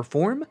better they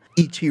perform.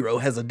 Each hero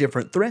has a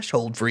different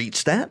threshold for each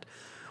stat.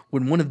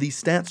 When one of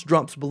these stats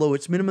drops below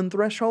its minimum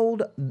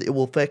threshold, it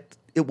will affect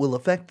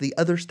the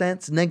other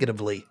stats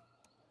negatively.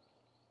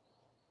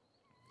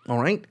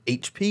 Alright,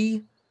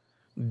 HP,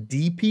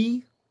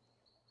 DP,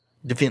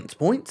 defense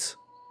points,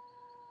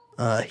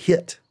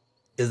 hit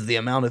is the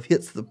amount of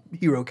hits the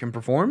hero can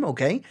perform,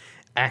 okay,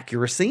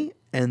 accuracy,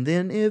 and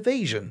then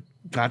evasion.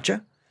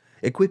 Gotcha.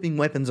 Equipping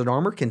weapons and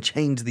armor can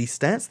change these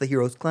stats. The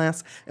hero's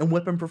class and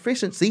weapon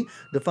proficiency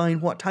define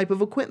what type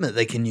of equipment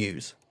they can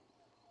use.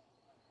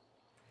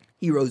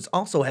 Heroes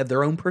also have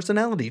their own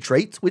personality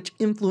traits, which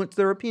influence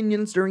their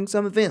opinions during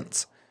some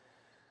events.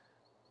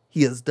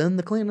 He has done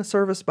the clan a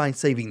service by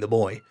saving the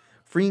boy.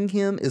 Freeing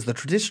him is the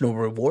traditional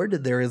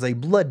reward. There is a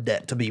blood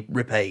debt to be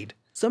repaid.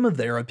 Some of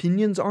their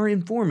opinions are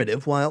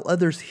informative, while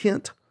others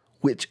hint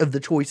which of the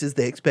choices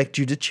they expect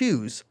you to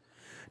choose.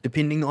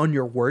 Depending on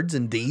your words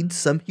and deeds,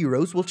 some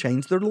heroes will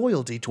change their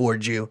loyalty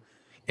towards you.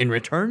 In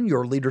return,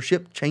 your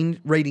leadership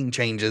rating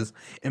changes.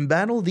 In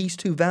battle, these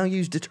two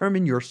values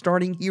determine your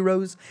starting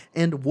heroes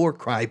and war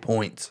cry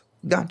points.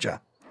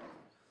 Gotcha.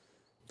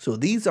 So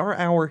these are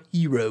our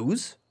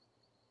heroes.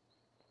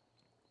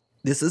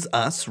 This is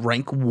us,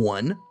 rank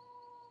 1.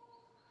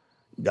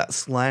 Got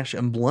Slash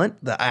and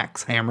Blunt, the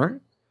axe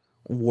hammer.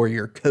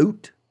 Warrior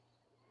coat.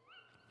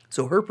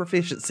 So her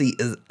proficiency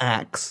is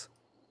axe.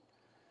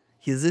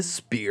 His is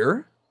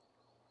spear.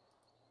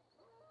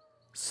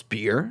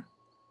 Spear.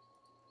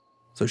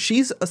 So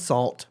she's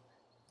assault.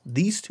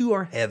 These two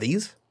are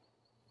heavies.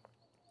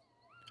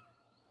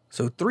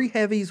 So 3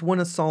 heavies, 1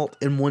 assault,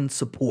 and 1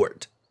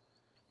 support.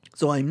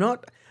 So I'm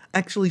not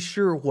actually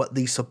sure what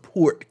the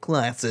support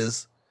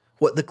classes,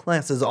 what the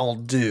classes all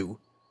do.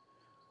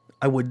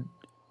 I would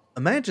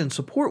imagine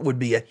support would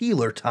be a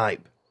healer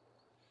type.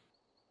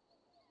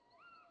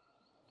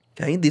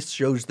 Okay, this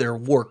shows their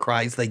war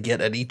cries they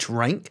get at each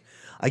rank.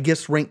 I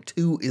guess rank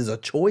 2 is a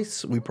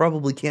choice. We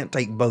probably can't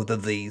take both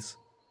of these.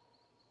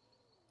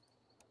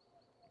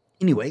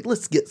 Anyway,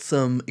 let's get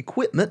some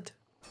equipment.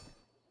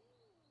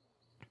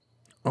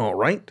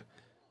 Alright.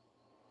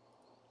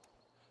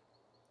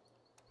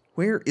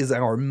 Where is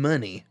our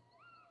money?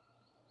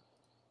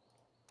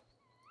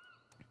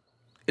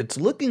 It's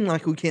looking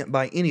like we can't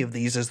buy any of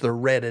these as they're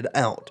redded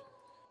out.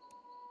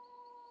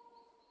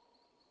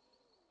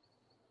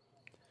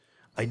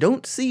 I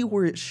don't see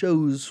where it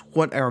shows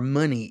what our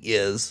money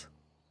is.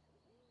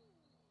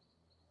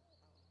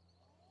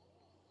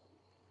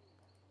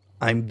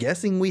 I'm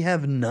guessing we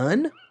have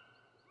none?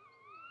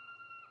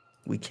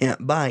 We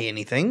can't buy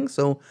anything,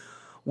 so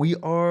we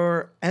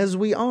are as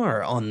we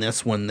are on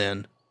this one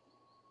then.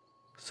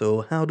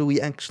 So how do we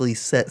actually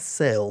set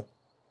sail?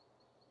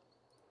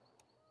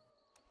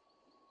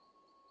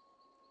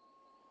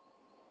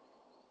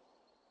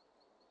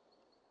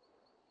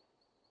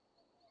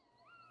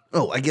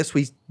 Oh, I guess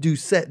we do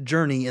set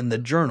journey in the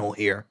journal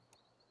here.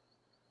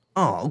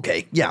 Oh,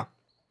 okay, yeah.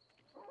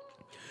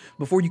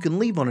 Before you can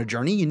leave on a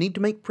journey, you need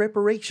to make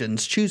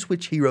preparations. Choose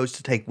which heroes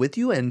to take with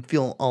you and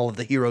fill all of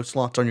the hero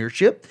slots on your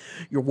ship.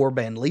 Your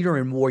warband leader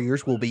and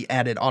warriors will be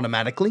added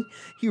automatically.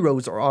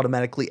 Heroes are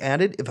automatically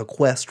added if a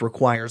quest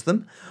requires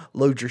them.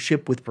 Load your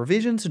ship with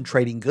provisions and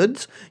trading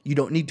goods. You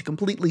don't need to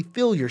completely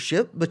fill your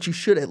ship, but you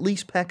should at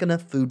least pack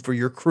enough food for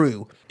your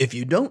crew. If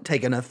you don't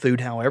take enough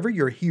food, however,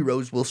 your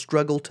heroes will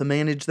struggle to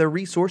manage their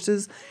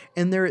resources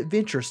and their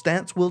adventure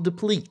stats will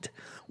deplete.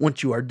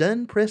 Once you are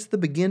done, press the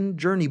Begin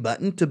Journey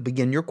button to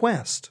begin your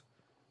quest.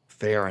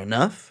 Fair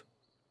enough.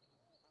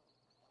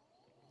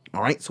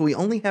 Alright, so we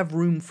only have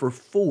room for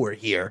 4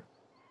 here.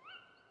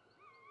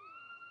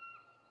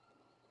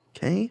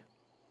 Okay.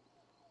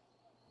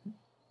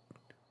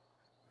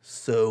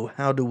 So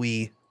how do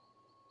we...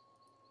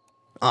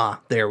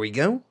 Ah, there we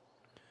go.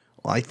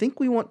 Well, I think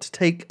we want to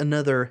take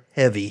another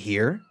heavy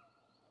here.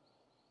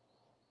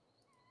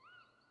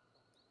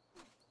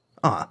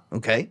 Ah,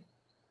 okay.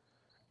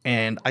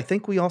 And I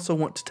think we also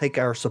want to take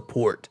our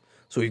support.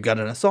 So we've got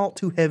an assault,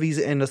 2 heavies,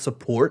 and a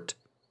support.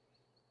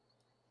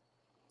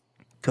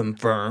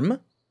 Confirm.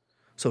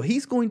 So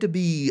he's going to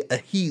be a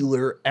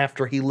healer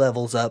after he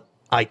levels up,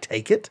 I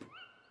take it.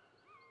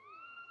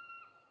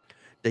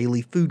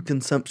 Daily food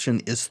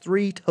consumption is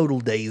 3, total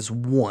days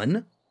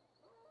 1.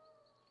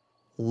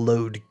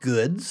 Load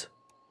goods.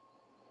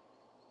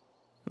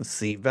 Let's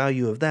see,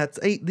 value of that's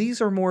 8.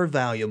 These are more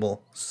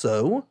valuable,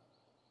 so...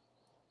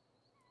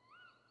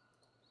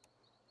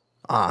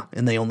 Ah,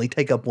 and they only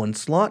take up 1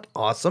 slot.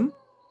 Awesome.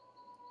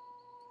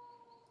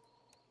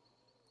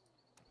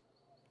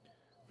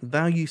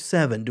 Value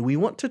 7. Do we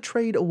want to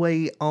trade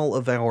away all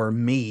of our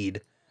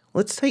mead?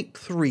 Let's take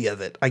 3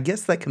 of it. I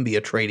guess that can be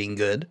a trading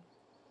good.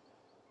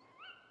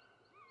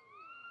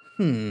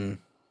 It's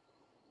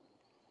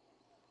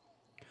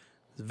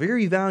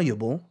very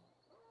valuable.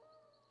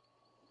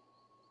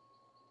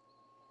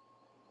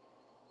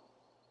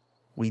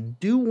 We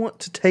do want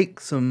to take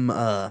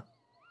some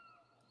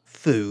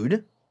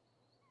food.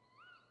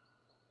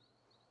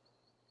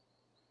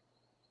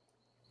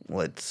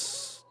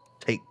 Let's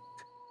take...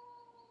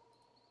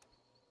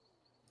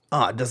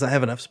 Ah, it doesn't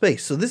have enough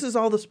space. So this is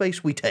all the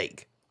space we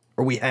take.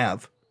 Or we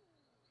have.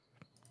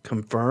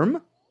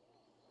 Confirm.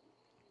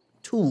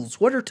 Tools.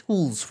 What are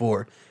tools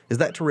for? Is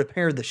that to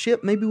repair the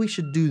ship? Maybe we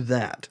should do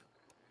that.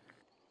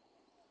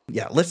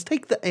 Yeah, let's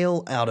take the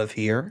ale out of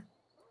here.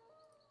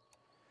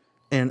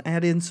 And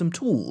add in some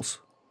tools.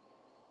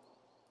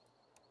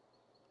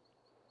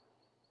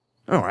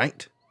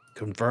 Alright.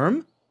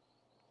 Confirm.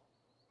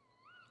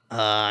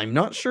 I'm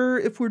not sure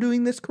if we're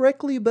doing this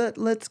correctly, but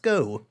let's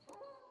go.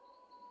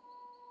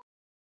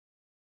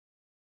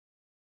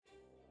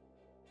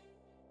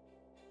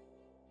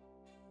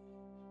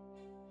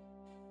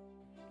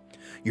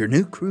 Your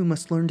new crew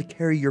must learn to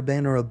carry your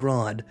banner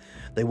abroad.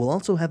 They will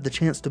also have the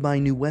chance to buy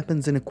new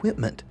weapons and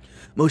equipment.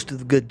 Most of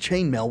the good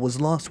chainmail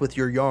was lost with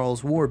your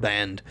Jarl's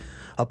warband.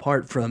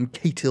 Apart from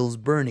Ketil's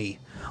Burney,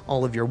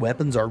 all of your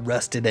weapons are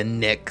rusted and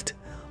nicked.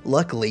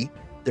 Luckily,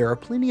 there are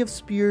plenty of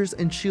spears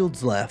and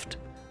shields left,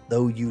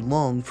 though you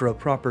long for a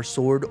proper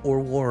sword or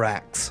war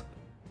axe.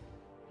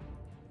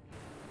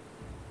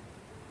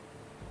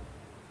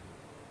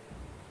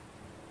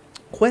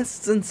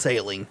 Quests and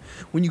sailing.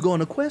 When you go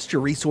on a quest,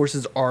 your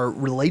resources are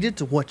related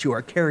to what you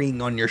are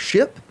carrying on your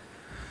ship.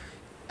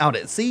 Out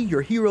at sea,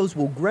 your heroes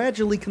will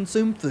gradually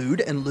consume food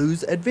and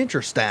lose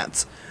adventure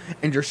stats,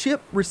 and your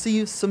ship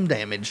receives some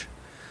damage.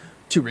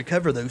 To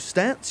recover those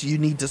stats, you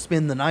need to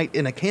spend the night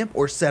in a camp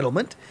or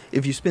settlement.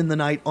 If you spend the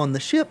night on the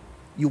ship,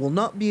 you will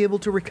not be able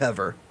to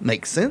recover.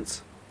 Makes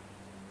sense?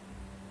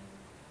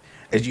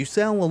 As you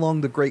sail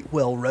along the Great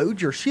Whale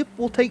Road, your ship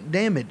will take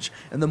damage,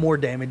 and the more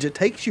damage it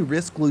takes, you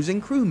risk losing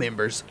crew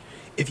members.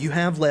 If you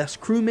have less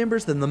crew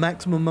members than the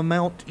maximum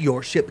amount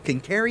your ship can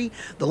carry,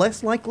 the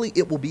less likely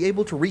it will be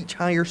able to reach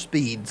higher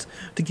speeds.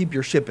 To keep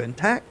your ship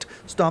intact,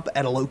 stop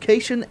at a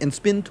location and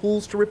spend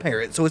tools to repair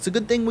it, so it's a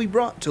good thing we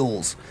brought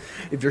tools.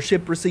 If your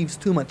ship receives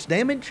too much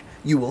damage,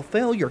 you will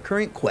fail your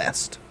current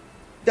quest.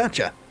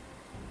 Gotcha.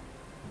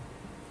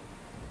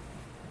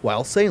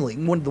 While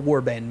sailing, one of the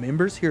warband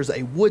members hears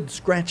a wood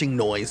scratching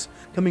noise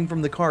coming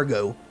from the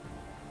cargo.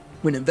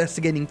 When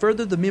investigating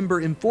further, the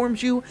member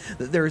informs you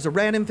that there is a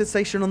rat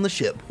infestation on the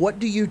ship. What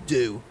do you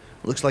do?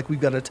 Looks like we've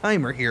got a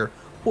timer here.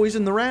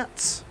 Poison the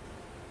rats?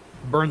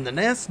 Burn the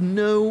nest?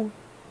 No.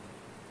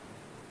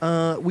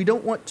 We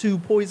don't want to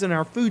poison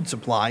our food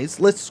supplies.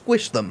 Let's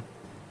squish them.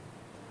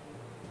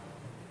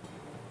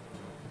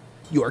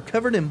 You are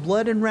covered in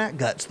blood and rat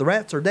guts. The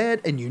rats are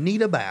dead and you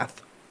need a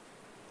bath.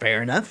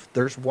 Fair enough.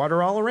 There's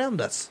water all around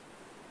us.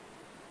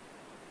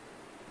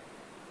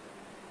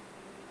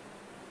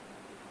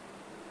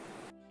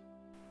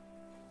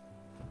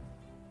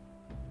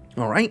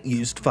 Alright,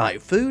 used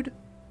 5 food.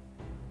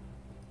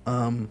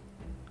 Oh,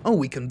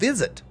 we can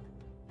visit.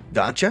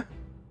 Gotcha.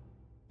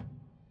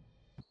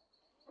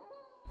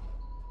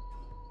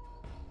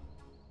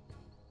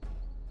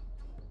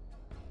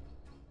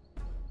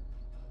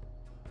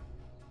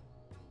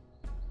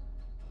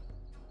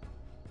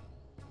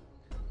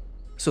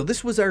 So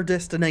this was our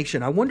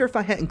destination. I wonder if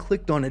I hadn't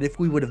clicked on it if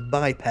we would have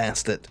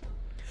bypassed it.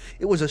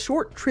 It was a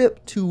short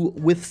trip to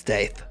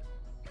Withstaith,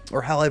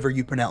 or however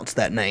you pronounce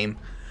that name.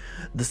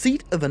 The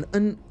seat of an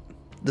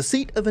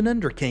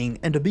underking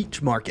and a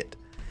beach market.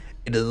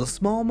 It is a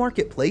small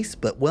marketplace,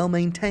 but well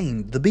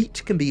maintained. The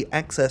beach can be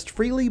accessed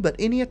freely, but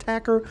any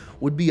attacker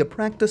would be a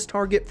practice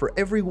target for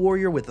every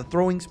warrior with a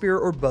throwing spear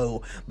or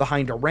bow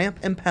behind a ramp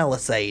and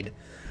palisade.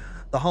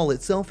 The hall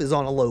itself is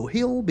on a low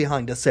hill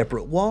behind a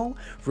separate wall.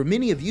 For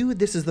many of you,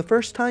 this is the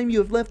first time you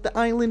have left the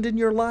island in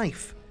your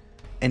life.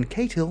 And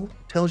Cahill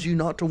tells you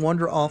not to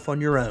wander off on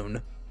your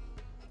own.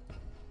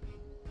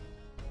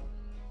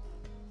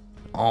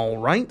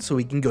 Alright, so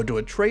we can go to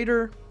a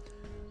trader,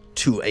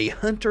 to a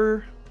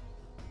hunter.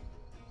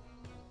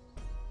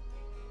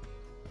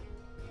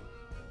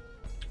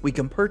 We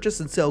can purchase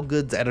and sell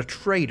goods at a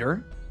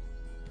trader.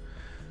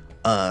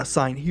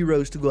 Assign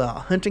heroes to go out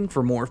hunting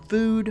for more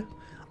food.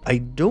 I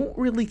don't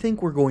really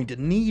think we're going to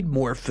need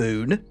more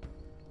food.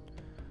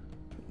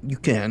 You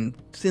can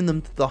send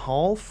them to the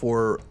hall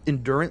for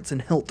endurance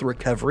and health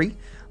recovery.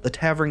 The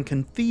tavern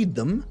can feed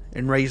them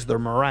and raise their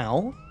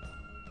morale.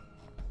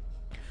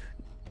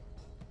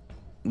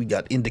 We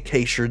got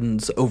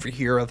indications over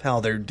here of how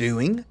they're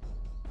doing.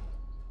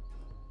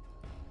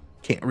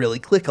 Can't really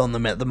click on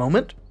them at the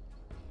moment.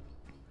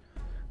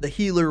 The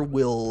healer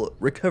will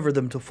recover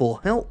them to full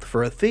health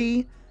for a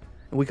fee.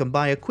 And we can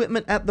buy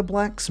equipment at the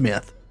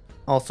blacksmith.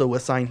 Also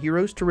assign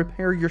heroes to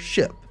repair your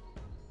ship.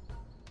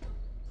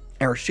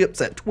 Our ship's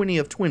at 20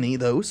 of 20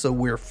 though, so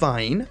we're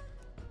fine.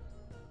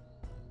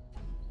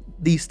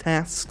 These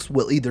tasks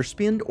will either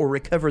spend or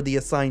recover the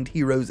assigned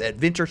hero's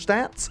adventure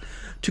stats.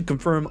 To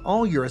confirm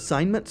all your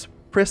assignments,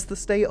 press the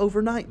Stay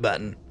Overnight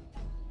button.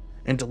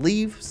 And to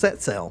leave,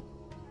 set sail.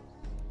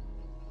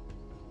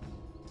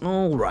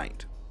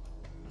 Alright.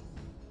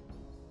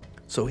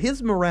 So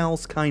his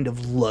morale's kind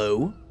of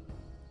low.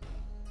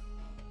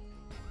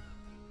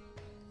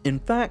 In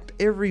fact,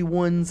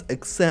 everyone's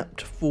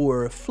except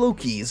for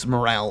Floki's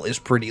morale is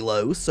pretty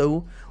low,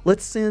 so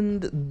let's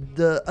send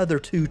the other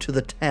two to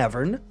the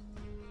tavern.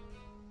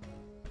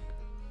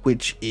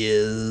 Which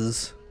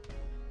is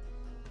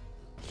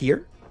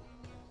here.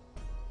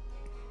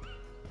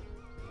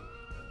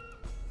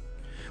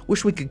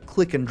 Wish we could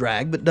click and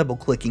drag, but double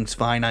clicking's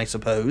fine, I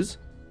suppose.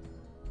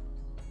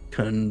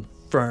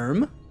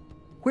 Confirm.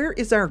 Where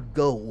is our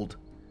gold?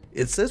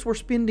 It says we're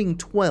spending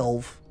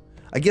 12.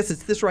 I guess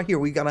it's this right here.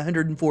 We got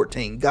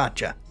 114.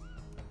 Gotcha.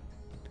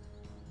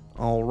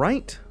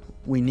 Alright.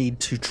 We need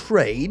to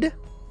trade.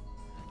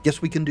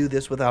 Guess we can do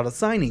this without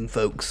assigning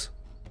folks.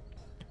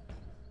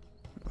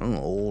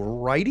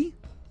 Alrighty.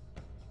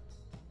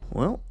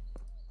 Well.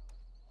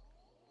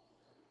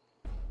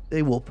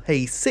 They will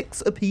pay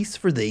 6 apiece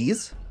for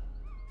these.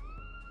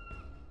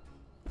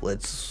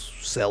 Let's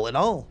sell it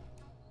all.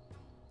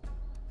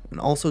 And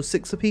also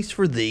 6 apiece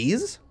for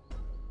these.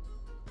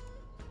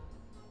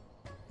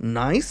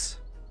 Nice.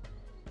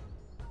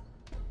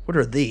 What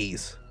are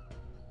these?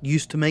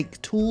 Used to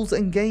make tools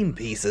and game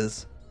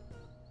pieces.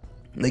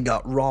 They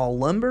got raw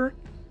lumber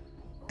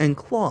and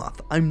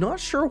cloth. I'm not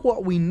sure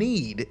what we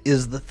need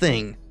is the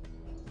thing.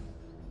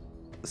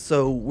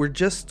 So we're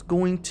just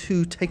going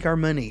to take our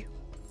money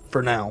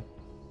for now.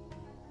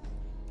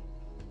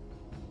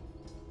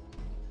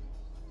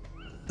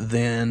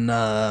 Then,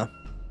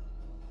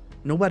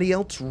 nobody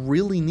else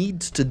really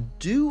needs to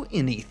do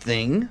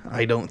anything,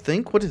 I don't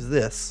think. What is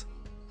this?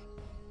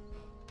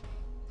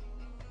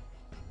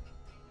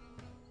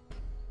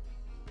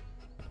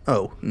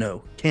 Oh,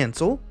 no.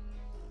 Cancel.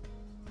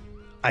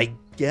 I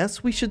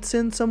guess we should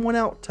send someone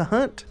out to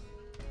hunt.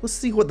 Let's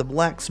see what the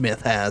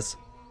blacksmith has.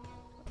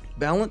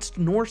 balanced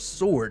Norse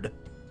sword.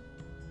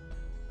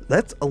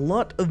 That's a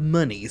lot of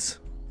monies.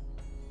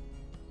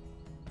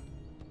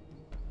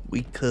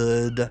 We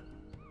could...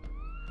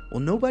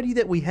 Well, nobody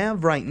that we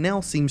have right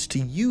now seems to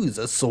use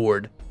a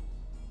sword.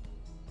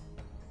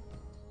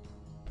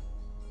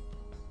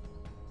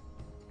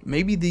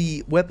 Maybe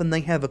the weapon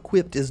they have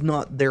equipped is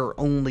not their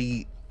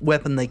only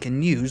weapon they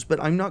can use,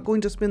 but I'm not going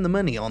to spend the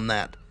money on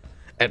that.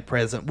 At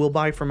present, we'll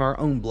buy from our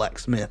own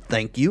blacksmith,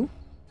 thank you.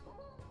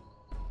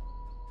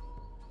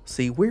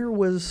 See, where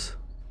was...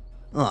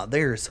 Ah,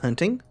 there's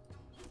hunting.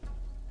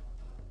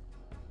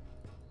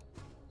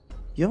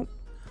 Yep.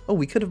 Oh,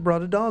 we could have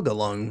brought a dog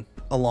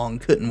along,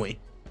 couldn't we?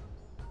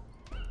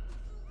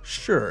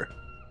 Sure.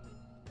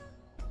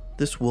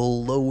 This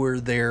will lower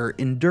their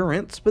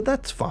endurance, but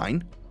that's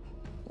fine.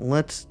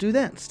 Let's do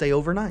that. Stay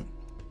overnight.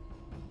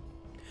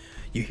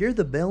 You hear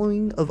the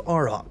bellowing of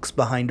aurochs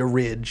behind a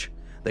ridge.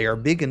 They are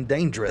big and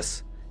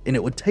dangerous, and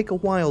it would take a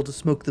while to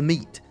smoke the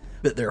meat,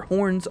 but their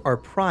horns are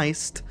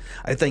priced,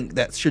 I think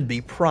that should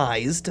be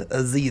prized,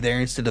 a Z there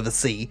instead of a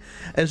C,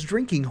 as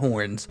drinking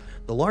horns.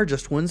 The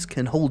largest ones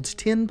can hold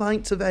 10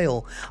 pints of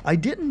ale. I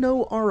didn't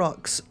know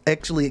aurochs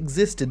actually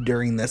existed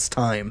during this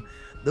time.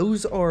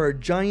 Those are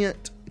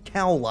giant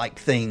cow-like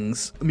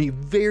things. I mean,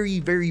 very,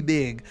 very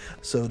big.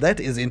 So that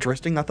is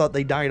interesting. I thought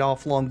they died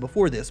off long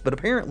before this, but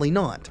apparently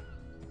not.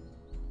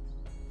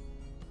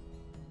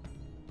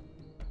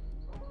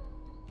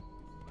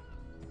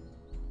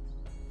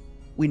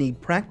 We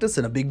need practice,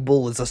 and a big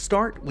bull is a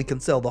start. We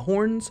can sell the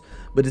horns,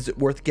 but is it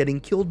worth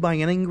getting killed by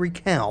an angry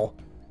cow?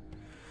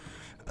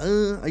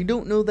 I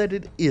don't know that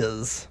it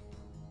is.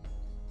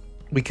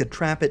 We could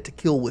trap it to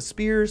kill with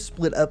spears,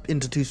 split up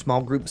into 2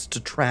 small groups to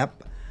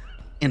trap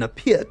in a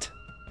pit.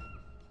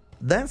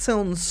 That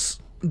sounds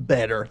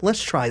better.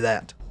 Let's try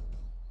that.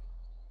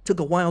 Took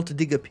a while to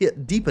dig a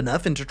pit deep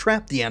enough and to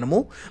trap the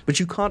animal, but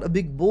you caught a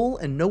big bull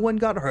and no one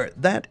got hurt.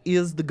 That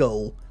is the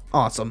goal.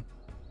 Awesome.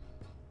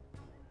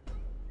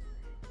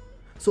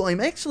 So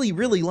I'm actually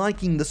really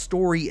liking the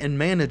story and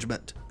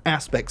management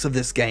aspects of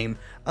this game.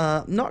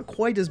 Not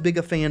quite as big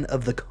a fan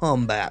of the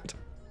combat.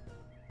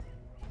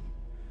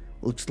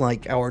 Looks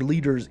like our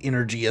leader's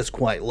energy is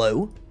quite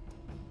low.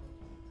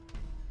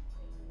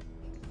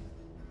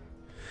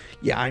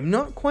 Yeah, I'm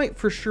not quite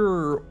for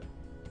sure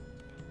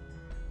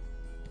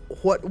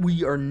what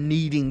we are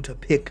needing to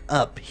pick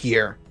up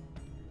here.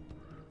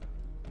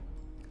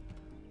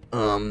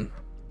 How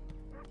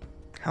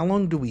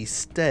long do we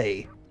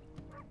stay?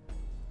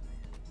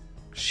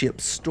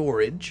 Ship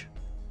storage.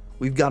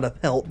 We've got a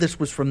pelt. This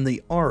was from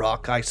the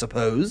auroch, I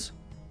suppose.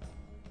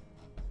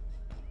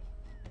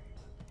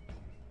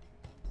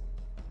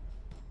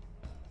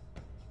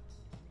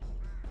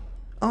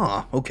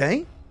 Ah,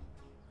 okay.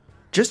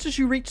 Just as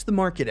you reach the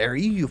market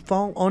area, you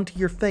fall onto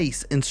your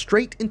face and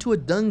straight into a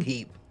dung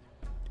heap.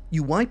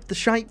 You wipe the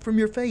shite from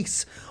your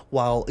face,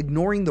 while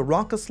ignoring the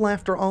raucous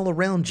laughter all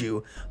around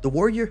you. The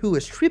warrior who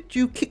has tripped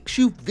you kicks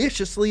you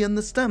viciously in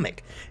the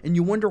stomach, and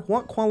you wonder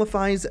what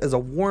qualifies as a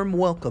warm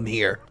welcome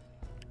here.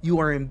 You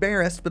are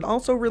embarrassed, but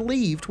also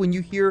relieved when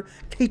you hear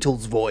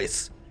Ketil's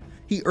voice.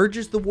 He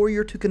urges the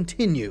warrior to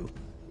continue,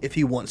 if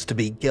he wants to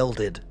be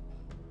gelded.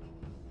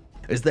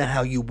 Is that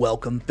how you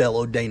welcome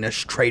fellow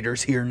Danish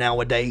traders here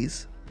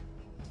nowadays?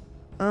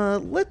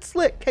 Let's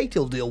let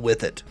Ketil deal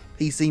with it.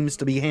 He seems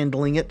to be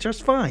handling it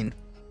just fine.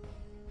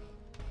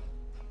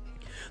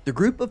 The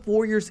group of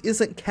warriors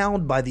isn't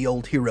cowed by the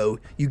old hero.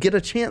 You get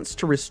a chance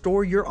to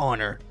restore your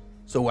honor.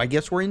 So I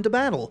guess we're into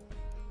battle.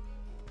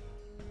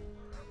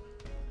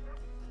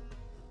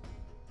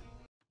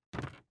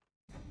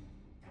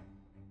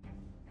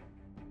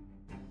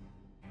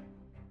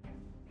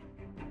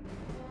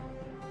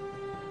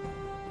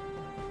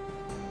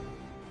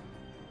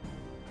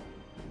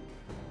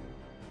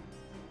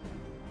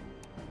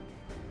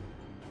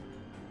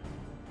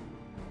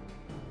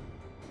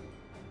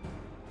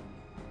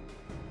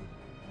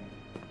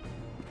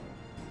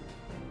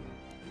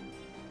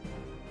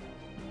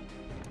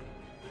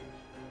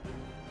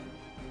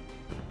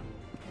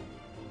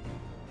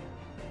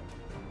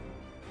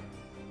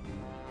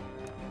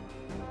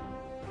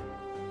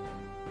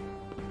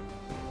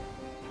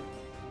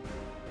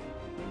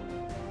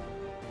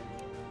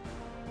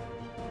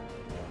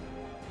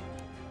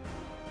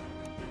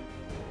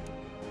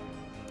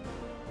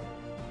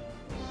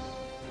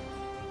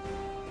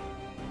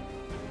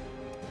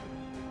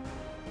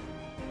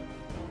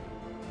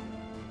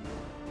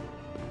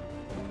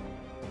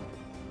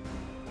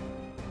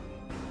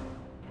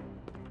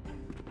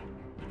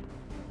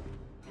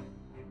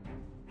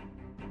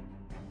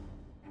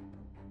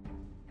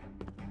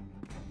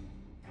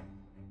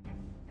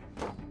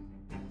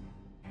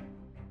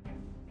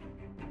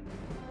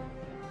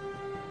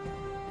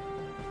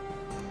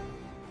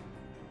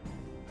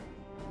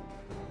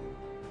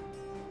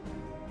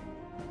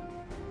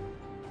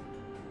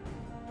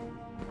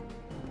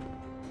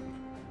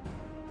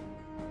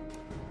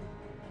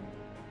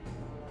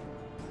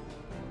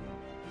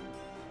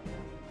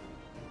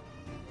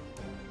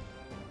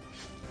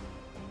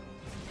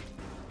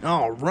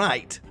 All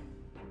right.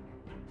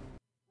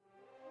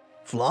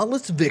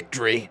 Flawless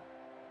victory.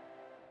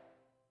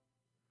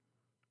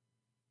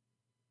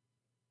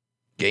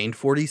 Gained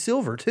 40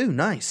 silver too,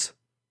 nice.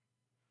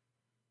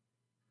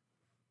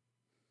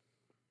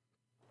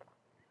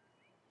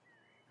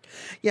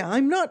 Yeah,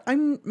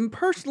 I'm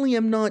personally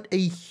am not a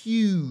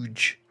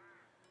huge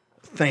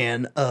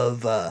fan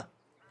of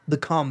the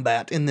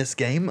combat in this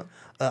game.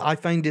 I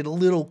find it a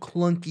little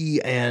clunky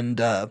and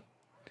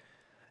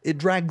it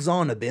drags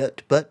on a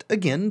bit, but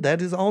again,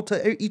 that is all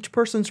to each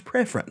person's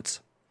preference.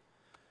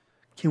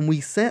 Can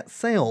we set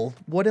sail?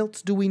 What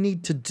else do we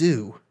need to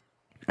do?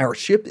 Our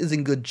ship is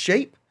in good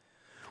shape.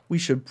 We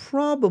should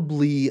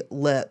probably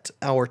let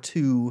our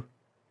two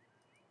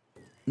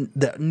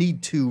that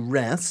need to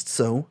rest,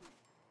 so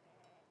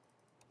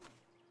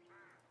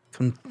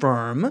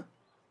confirm.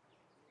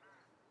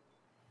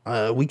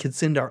 We could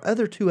send our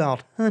other two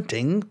out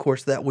hunting. Of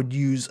course, that would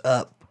use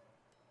up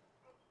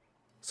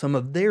some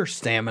of their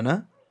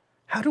stamina.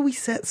 How do we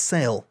set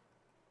sail?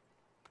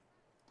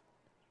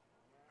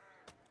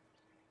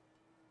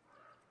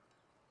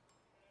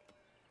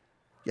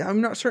 Yeah,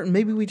 I'm not certain.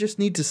 Maybe we just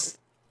need to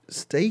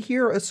stay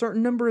here a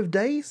certain number of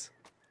days?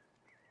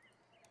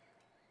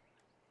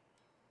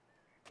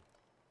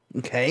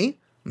 Okay,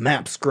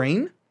 map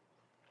screen.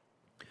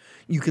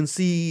 You can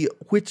see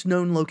which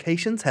known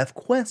locations have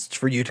quests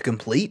for you to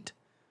complete.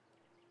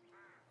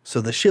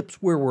 So the ship's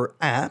where we're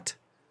at.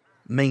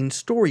 Main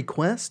story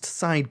quest,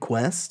 side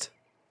quest.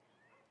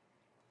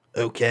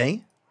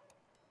 Okay.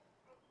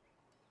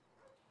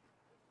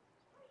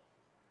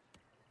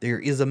 There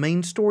is a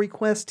main story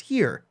quest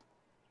here.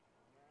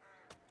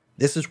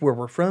 This is where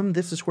we're from,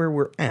 this is where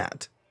we're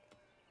at.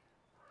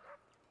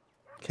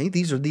 Okay,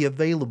 these are the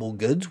available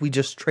goods. We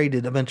just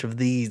traded a bunch of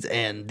these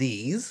and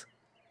these.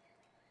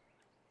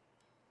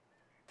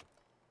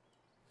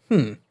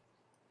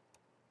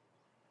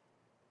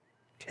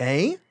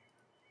 Okay.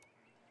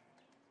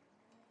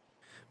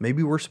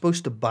 Maybe we're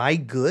supposed to buy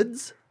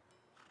goods?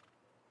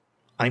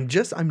 I'm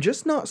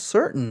just not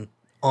certain,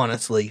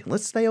 honestly.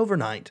 Let's stay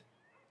overnight.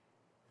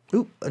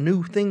 Oop, a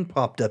new thing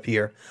popped up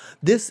here.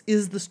 This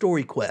is the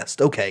story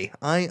quest. Okay,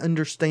 I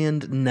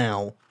understand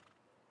now.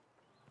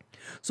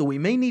 So we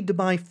may need to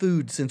buy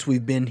food since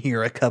we've been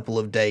here a couple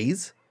of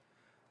days.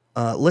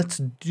 Let's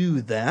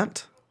do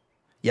that.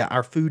 Yeah,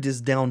 our food is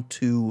down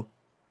to...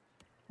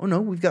 Oh no,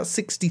 we've got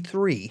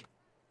 63.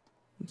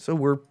 So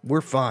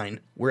we're fine.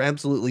 We're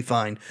absolutely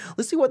fine.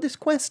 Let's see what this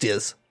quest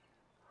is.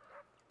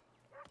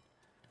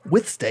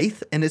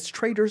 Withstaith and its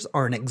traders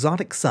are an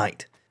exotic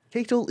sight.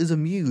 Catel is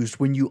amused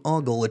when you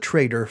ogle a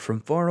trader from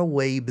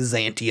faraway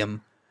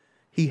Byzantium.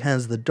 He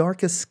has the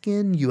darkest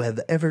skin you have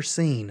ever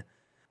seen,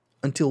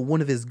 until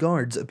one of his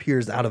guards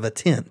appears out of a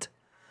tent.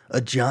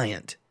 A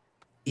giant.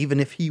 Even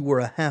if he were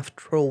a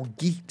half-troll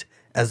geet,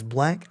 as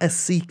black as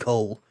sea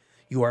coal,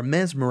 you are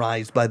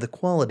mesmerized by the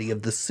quality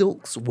of the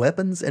silks,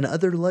 weapons, and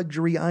other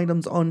luxury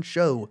items on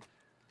show.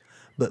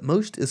 But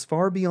most is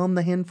far beyond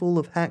the handful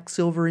of hack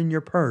silver in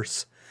your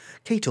purse.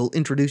 Catel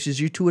introduces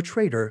you to a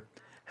trader,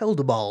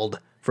 Heldebald,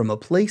 from a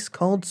place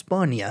called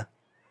Spania.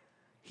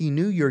 He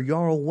knew your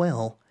Jarl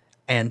well,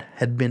 and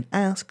had been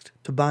asked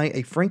to buy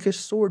a Frankish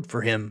sword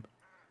for him.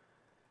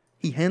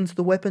 He hands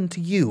the weapon to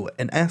you,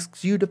 and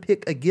asks you to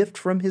pick a gift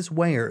from his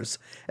wares,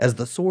 as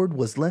the sword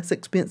was less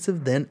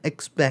expensive than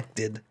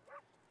expected.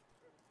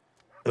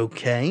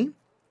 Okay.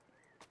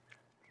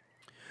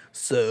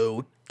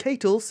 So,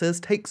 Catel says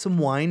take some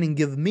wine and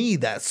give me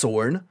that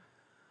sword.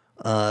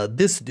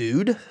 This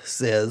dude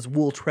says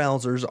wool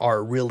trousers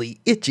are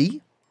really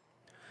itchy.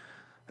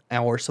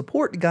 Our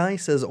support guy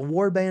says a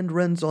warband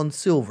runs on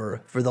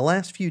silver. For the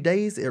last few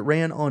days, it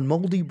ran on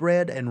moldy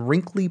bread and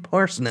wrinkly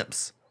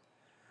parsnips.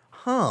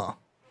 Huh.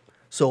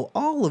 So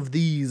all of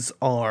these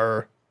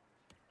are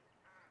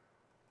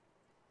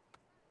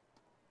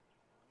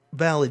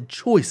valid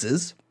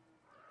choices.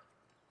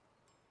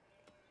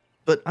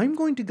 But I'm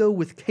going to go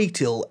with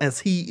Catel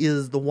as he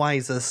is the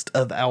wisest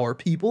of our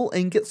people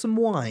and get some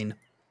wine.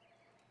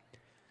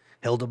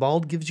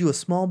 Heldebald gives you a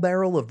small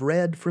barrel of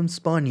red from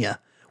Spania,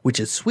 which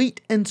is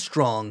sweet and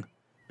strong,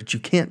 but you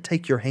can't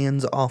take your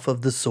hands off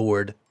of the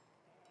sword.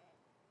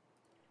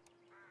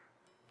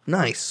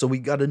 Nice, so we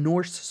got a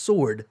Norse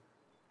sword.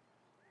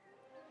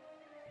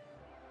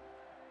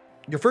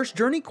 Your first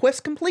journey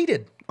quest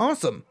completed.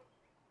 Awesome.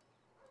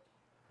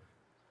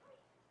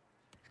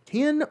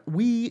 Can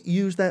we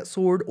use that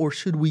sword, or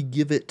should we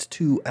give it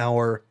to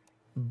our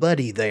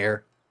buddy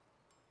there?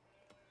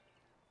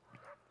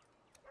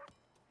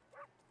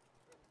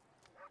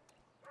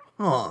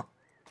 Huh.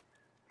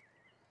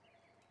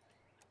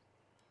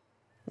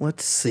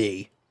 Let's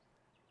see.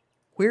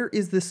 Where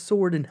is this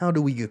sword and how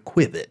do we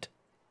equip it?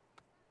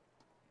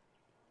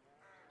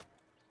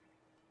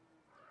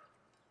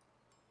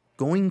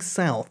 Going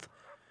south.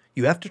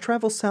 You have to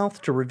travel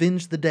south to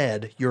revenge the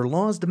dead. Your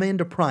laws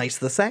demand a price.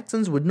 The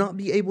Saxons would not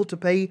be able to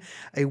pay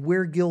a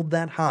weregild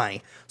that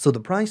high, so the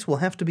price will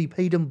have to be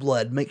paid in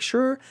blood. Make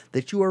sure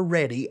that you are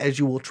ready, as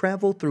you will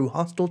travel through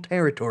hostile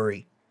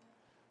territory.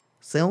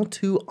 Sell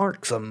to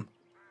Arxum.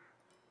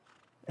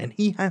 And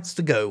he has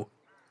to go.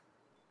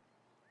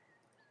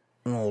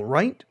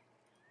 Alright.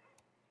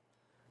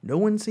 No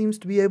one seems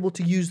to be able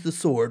to use the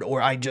sword,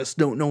 or I just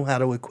don't know how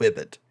to equip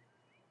it.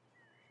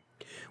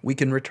 We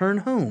can return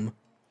home.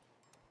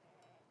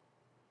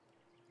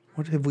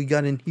 What have we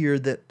got in here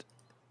that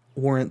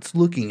warrants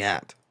looking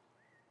at?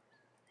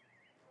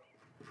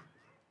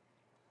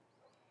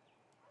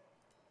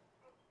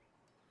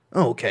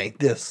 Okay,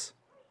 this.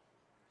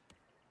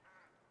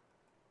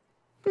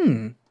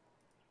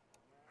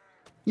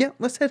 Yeah,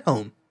 let's head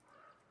home.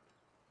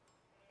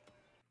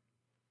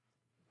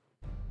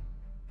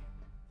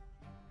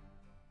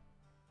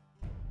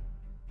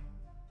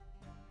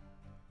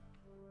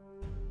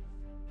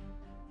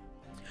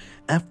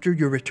 After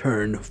your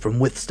return from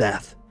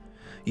Withstath,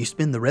 you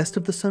spend the rest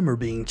of the summer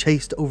being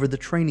chased over the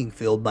training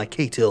field by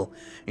Katil,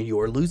 and you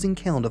are losing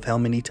count of how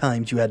many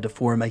times you had to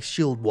form a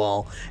shield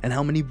wall and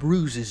how many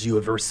bruises you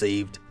have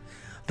received.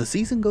 The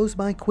season goes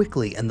by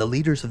quickly, and the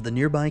leaders of the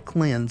nearby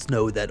clans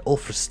know that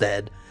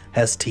Ulfrstead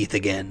has teeth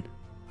again.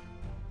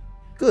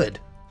 Good.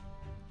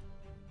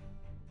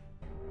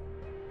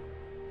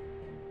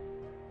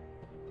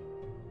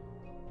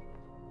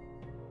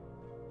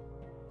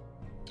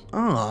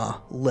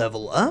 Ah,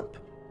 level up?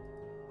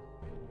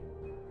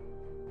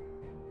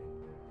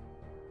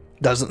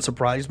 Doesn't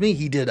surprise me,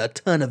 he did a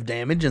ton of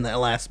damage in that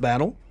last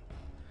battle.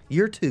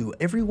 Year 2,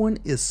 everyone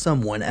is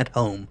someone at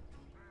home.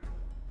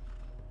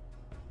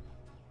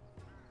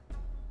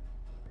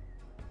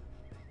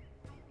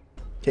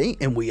 Okay,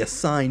 and we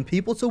assign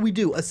people, so we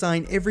do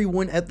assign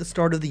everyone at the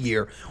start of the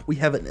year. We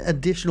have an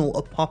additional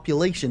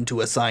population to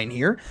assign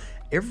here.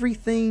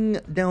 Everything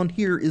down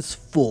here is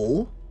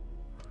full.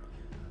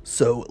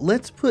 So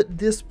let's put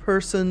this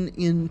person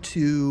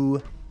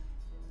into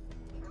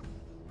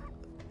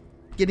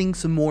getting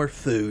some more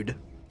food.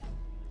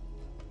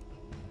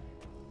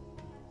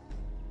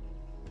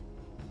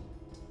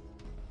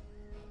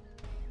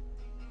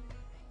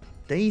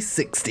 Day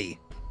 60.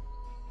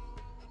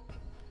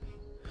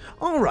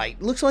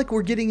 Alright, looks like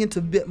we're getting into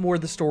a bit more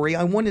of the story.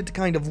 I wanted to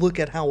kind of look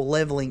at how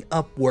leveling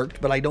up worked,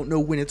 but I don't know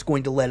when it's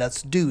going to let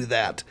us do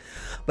that.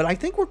 But I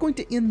think we're going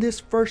to end this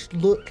first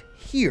look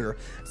here.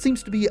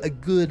 Seems to be a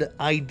good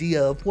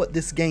idea of what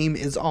this game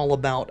is all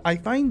about. I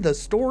find the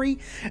story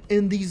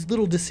and these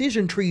little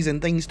decision trees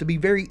and things to be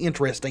very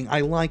interesting.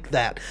 I like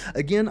that.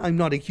 Again, I'm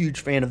not a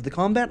huge fan of the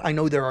combat. I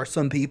know there are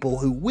some people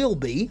who will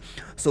be,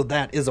 so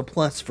that is a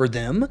plus for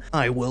them.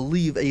 I will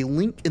leave a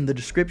link in the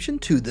description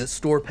to the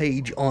store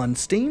page on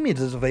Steam. It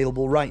is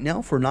available right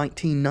now for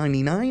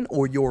 $19.99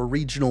 or your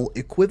regional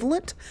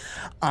equivalent.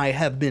 I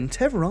have been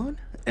Tevaron,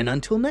 and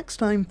until next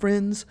time,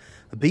 friends,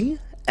 be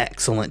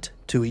excellent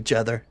to each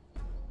other.